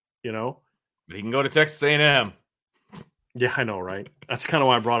there. You know? But he can go to Texas A&M. Yeah, I know, right? That's kind of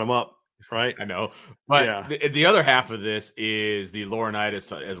why I brought him up, right? I know. But the other half of this is the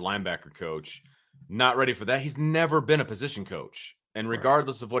Laurinaitis as linebacker coach. Not ready for that. He's never been a position coach. And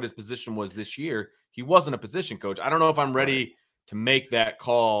regardless of what his position was this year, he wasn't a position coach. I don't know if I'm ready to make that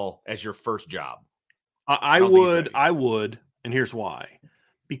call as your first job. I would. And here's why.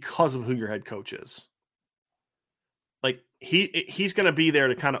 Because of who your head coach is. Like, he's going to be there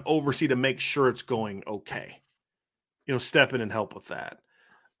to kind of oversee to make sure it's going okay. You know, step in and help with that.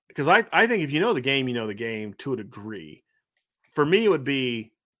 Because I think if you know the game to a degree. for me, it would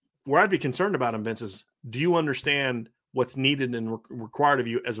be where I'd be concerned about him, Vince, is do you understand what's needed and required of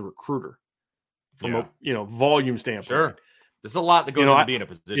you as a recruiter from a volume standpoint? Sure. There's a lot that goes into being a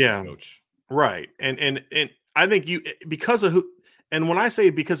position coach. Right. And I think because of who, and when I say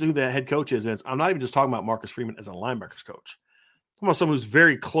because of who the head coach is, Vince, I'm not even just talking about Marcus Freeman as a linebackers coach. I'm about someone who's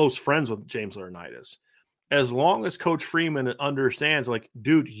very close friends with James Laurinaitis. As long as Coach Freeman understands, like,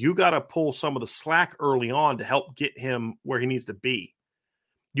 dude, you got to pull some of the slack early on to help get him where he needs to be.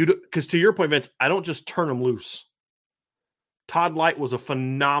 Because to your point, Vince, I don't just turn him loose. Todd Light was a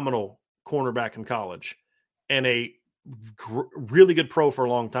phenomenal cornerback in college and a really good pro for a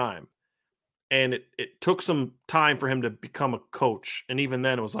long time. And it took some time for him to become a coach. And even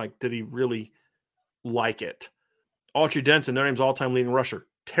then it was like, did he really like it? Autry Denson, Notre Dame's all-time leading rusher,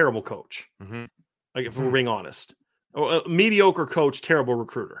 terrible coach. Mm-hmm. Like, if we're being honest. A mediocre coach, terrible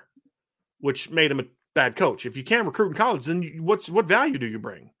recruiter, which made him a bad coach. If you can't recruit in college, then what value do you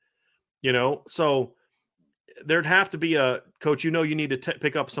bring? So there'd have to be a coach, you need to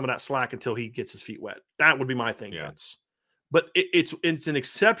pick up some of that slack until he gets his feet wet. That would be my thing, Vince. But it's an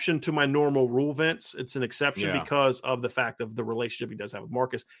exception to my normal rule, Vince. It's an exception because of the fact of the relationship he does have with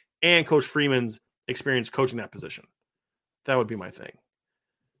Marcus and Coach Freeman's experience coaching that position. That would be my thing.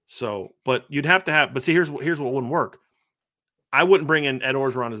 So, but you'd have to have. But see, here's what wouldn't work. I wouldn't bring in Ed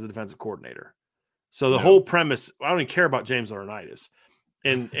Orgeron as the defensive coordinator. So the whole premise, I don't even care about James Laurinaitis,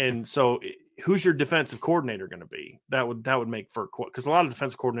 and so who's your defensive coordinator going to be? That would make for, because a lot of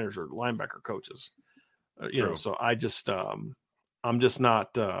defensive coordinators are linebacker coaches. So I just, I'm just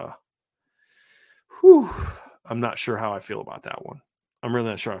not, I'm not sure how I feel about that one. I'm really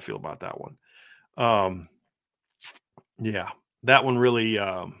not sure how I feel about that one. That one really,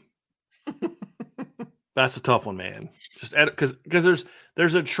 that's a tough one, man. Just because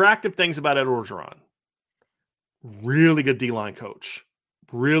there's attractive things about Ed Orgeron. Really good D-line coach,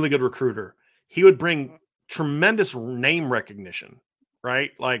 really good recruiter. He would bring tremendous name recognition,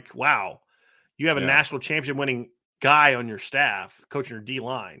 right? Like, wow. You have a national championship winning guy on your staff coaching your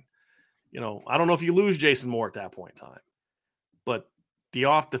D-line. I don't know if you lose Jason Moore at that point in time, but the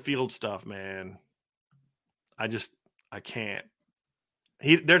off the field stuff, man, I can't.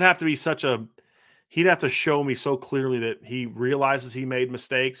 There'd have to be he'd have to show me so clearly that he realizes he made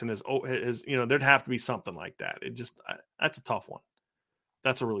mistakes and there'd have to be something like that. That's a tough one.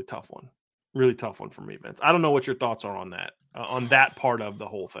 That's a really tough one. Really tough one for me, Vince. I don't know what your thoughts are on that part of the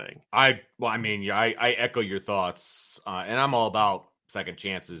whole thing. I echo your thoughts, and I'm all about second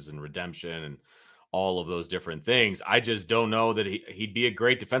chances and redemption and all of those different things. I just don't know that he'd be a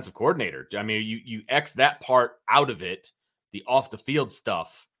great defensive coordinator. I mean, you X that part out of it, the off the field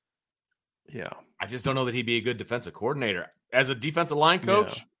stuff. Yeah. I just don't know that he'd be a good defensive coordinator. As a defensive line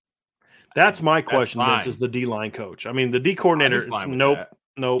coach? Yeah. That's my question, Vince, is the D-line coach. I mean, the D coordinator, nope,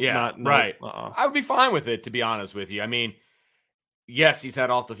 yeah, not right. Uh-uh. I would be fine with it, to be honest with you. I mean, yes, he's had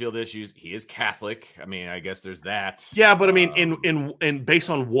off the field issues. He is Catholic. I mean, I guess there's that. Yeah, but I mean, in based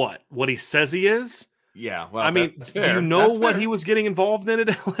on what he says he is. Yeah, well, I mean, do you know what he was getting involved in at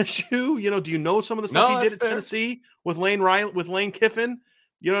LSU? Do you know some of the stuff he did at Tennessee with Lane Kiffin?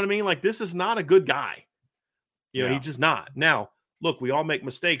 You know what I mean? Like, this is not a good guy. He's just not. Now, look, we all make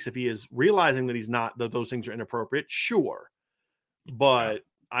mistakes. If he is realizing that he's not, that those things are inappropriate, sure. But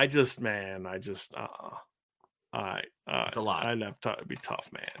it's a lot. It'd be tough,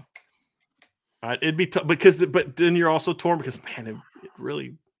 man. It'd be tough but then you're also torn because, man, it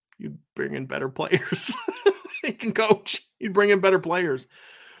really, you'd bring in better players. He can coach. You'd bring in better players.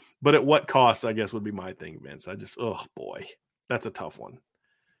 But at what cost, I guess, would be my thing, Vince. Oh boy, that's a tough one.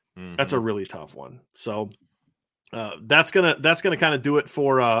 Mm-hmm. That's a really tough one. So that's gonna kind of do it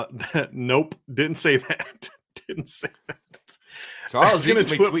for nope, didn't say that. Didn't say that. Charles is going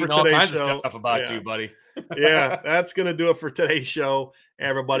to be tweeting all kinds of stuff about you, buddy. Yeah, that's going to do it for today's show,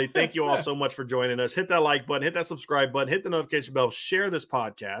 everybody. Thank you all so much for joining us. Hit that like button, hit that subscribe button, hit the notification bell, share this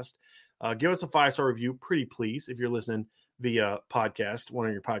podcast. Give us a 5-star review, pretty please, if you're listening via podcast, one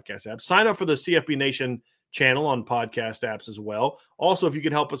of your podcast apps. Sign up for the CFB Nation channel on podcast apps as well. Also, if you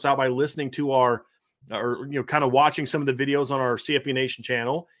could help us out by listening to our kind of watching some of the videos on our CFB Nation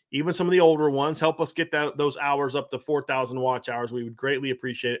channel, even some of the older ones, help us get those hours up to 4,000 watch hours. We would greatly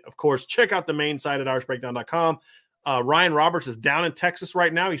appreciate it. Of course, check out the main site at irishbreakdown.com. Ryan Roberts is down in Texas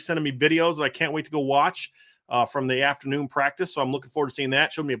right now. He's sending me videos that I can't wait to go watch from the afternoon practice. So I'm looking forward to seeing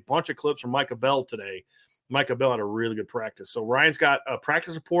that. Showed me a bunch of clips from Micah Bell today. Micah Bell had a really good practice. So Ryan's got a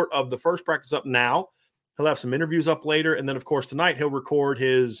practice report of the first practice up now. He'll have some interviews up later. And then, of course, tonight he'll record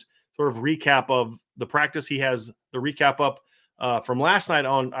his sort of recap of the practice. He has the recap up from last night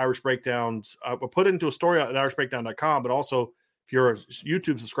on Irish Breakdowns. We'll put it into a story at irishbreakdown.com, but also If you're a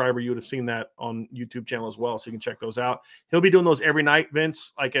YouTube subscriber, you would have seen that on YouTube channel as well. So you can check those out. He'll be doing those every night,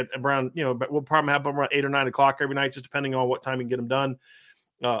 Vince, like at around, but we'll probably have them around 8 or 9 o'clock every night, just depending on what time we can get them done.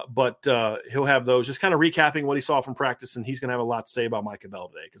 But he'll have those just kind of recapping what he saw from practice. And he's going to have a lot to say about Micah Bell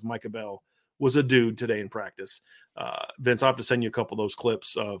today, because Micah Bell was a dude today in practice. Vince, I'll have to send you a couple of those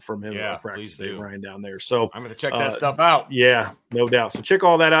clips from him in practice today, Ryan, down there. So I'm going to check that stuff out. Yeah, no doubt. So check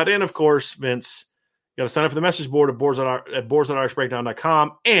all that out. And of course, Vince, you got to sign up for the message board at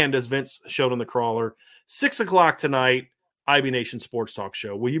boards.irishbreakdown.com. And as Vince showed on the crawler, 6 o'clock tonight, IB Nation Sports Talk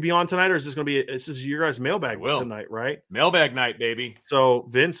Show. Will you be on tonight, or is this going to be this is your guys' mailbag tonight, right? Mailbag night, baby. So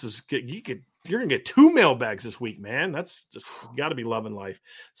Vince you're going to get 2 mailbags this week, man. That's just got to be loving life.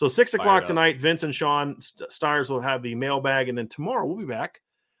 So 6 o'clock tonight, Vince and Sean Stiers will have the mailbag, and then tomorrow we'll be back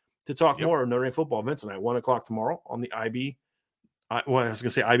to talk more of Notre Dame football. Vince and I, 1 o'clock tomorrow on the IB. I was going to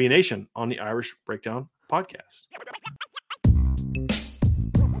say IB Nation on the Irish Breakdown podcast.